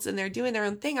adults and they're doing their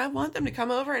own thing. I want them to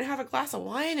come over and have a glass of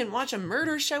wine and watch a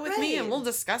murder show with me, and we'll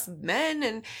discuss men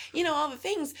and, you know, all the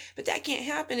things, but that can't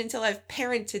happen until I've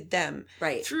parented them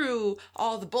through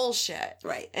all the bullshit.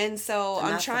 Right. And so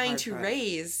I'm trying to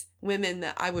raise women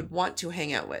that I would want to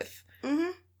hang out with.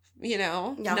 Mm-hmm. You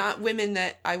know, not women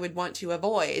that I would want to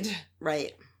avoid.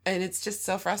 Right. And it's just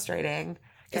so frustrating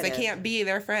because I can't be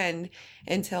their friend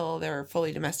until they're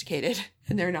fully domesticated,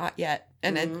 and they're not yet.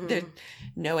 And then there's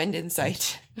no end in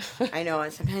sight. I know.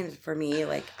 And sometimes for me,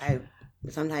 like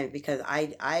because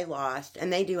I lost,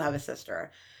 and they do have a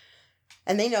sister,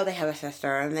 and they know they have a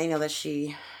sister, and they know that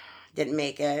she didn't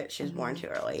make it. She was born too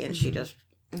early, and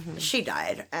she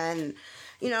died. And,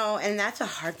 you know, and that's a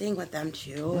hard thing with them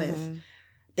too, is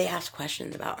they ask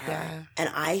questions about her. Yeah. And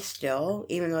I still,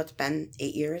 even though it's been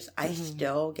 8 years, I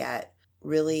still get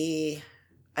really,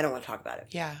 I don't want to talk about it.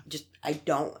 Yeah. Just, I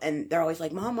don't. And they're always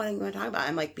like, Mom, what are you going to talk about?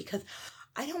 I'm like, because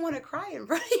I don't want to cry in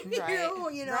front of you,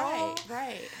 you know?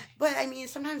 Right. But I mean,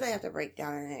 sometimes I have to break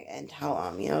down and tell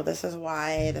them, you know, this is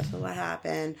why, this is what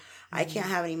happened. I can't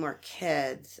have any more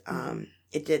kids.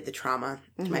 It did the trauma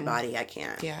to my body. I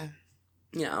can't. Yeah.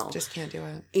 You know, just can't do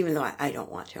it. Even though I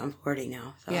don't want to. I'm 40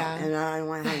 now. So, and I don't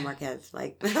want to have more kids.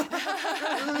 Like,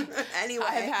 anyway.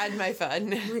 I've had my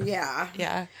fun. Yeah.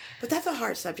 Yeah. But that's a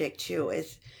hard subject too,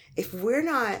 is if we're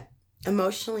not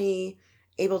emotionally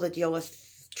able to deal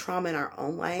with trauma in our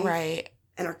own life. Right.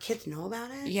 And our kids know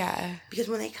about it. Yeah. Because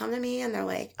when they come to me and they're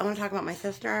like, I want to talk about my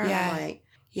sister. Yeah. I'm like,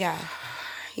 yeah.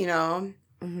 You know,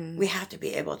 we have to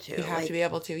be able to. We have to be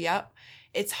able to. Yep.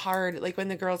 It's hard, like when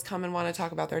the girls come and want to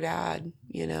talk about their dad,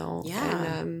 you know?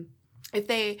 Yeah. And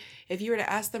if you were to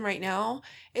ask them right now,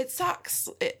 it sucks.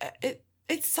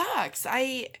 It sucks.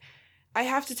 I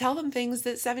have to tell them things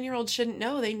that 7-year-olds shouldn't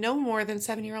know. They know more than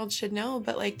 7-year-olds should know,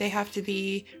 but like they have to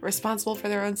be responsible for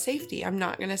their own safety. I'm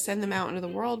not going to send them out into the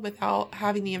world without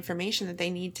having the information that they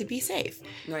need to be safe.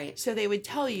 Right. So they would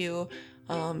tell you,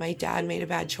 my dad made a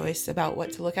bad choice about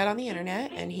what to look at on the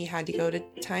internet, and he had to go to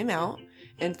timeout.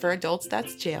 And for adults,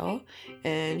 that's jail.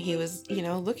 And he was, you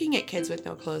know, looking at kids with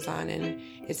no clothes on, and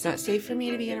it's not safe for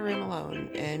me to be in a room alone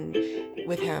and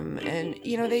with him. And,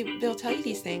 you know, they'll tell you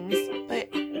these things, but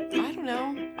I don't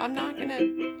know. I'm not going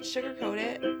to sugarcoat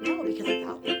it. No, because it's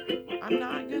out there. I'm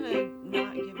not going to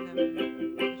not give them.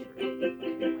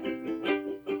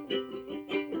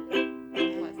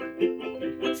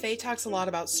 Faye talks a lot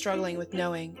about struggling with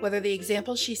knowing whether the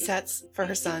examples she sets for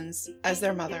her sons as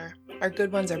their mother are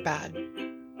good ones or bad.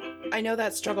 I know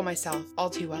that struggle myself all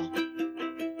too well.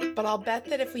 But I'll bet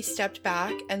that if we stepped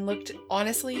back and looked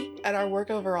honestly at our work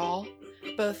overall,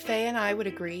 both Faye and I would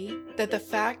agree that the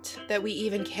fact that we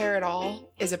even care at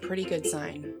all is a pretty good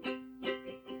sign.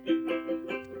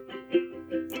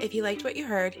 If you liked what you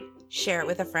heard, share it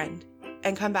with a friend,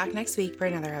 and come back next week for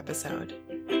another episode.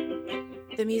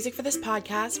 The music for this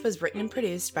podcast was written and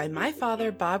produced by my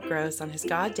father, Bob Gross, on his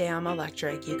goddamn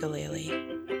electric ukulele.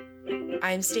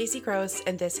 I'm Stacy Gross,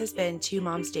 and this has been Two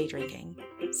Moms Day Drinking.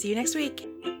 See you next week.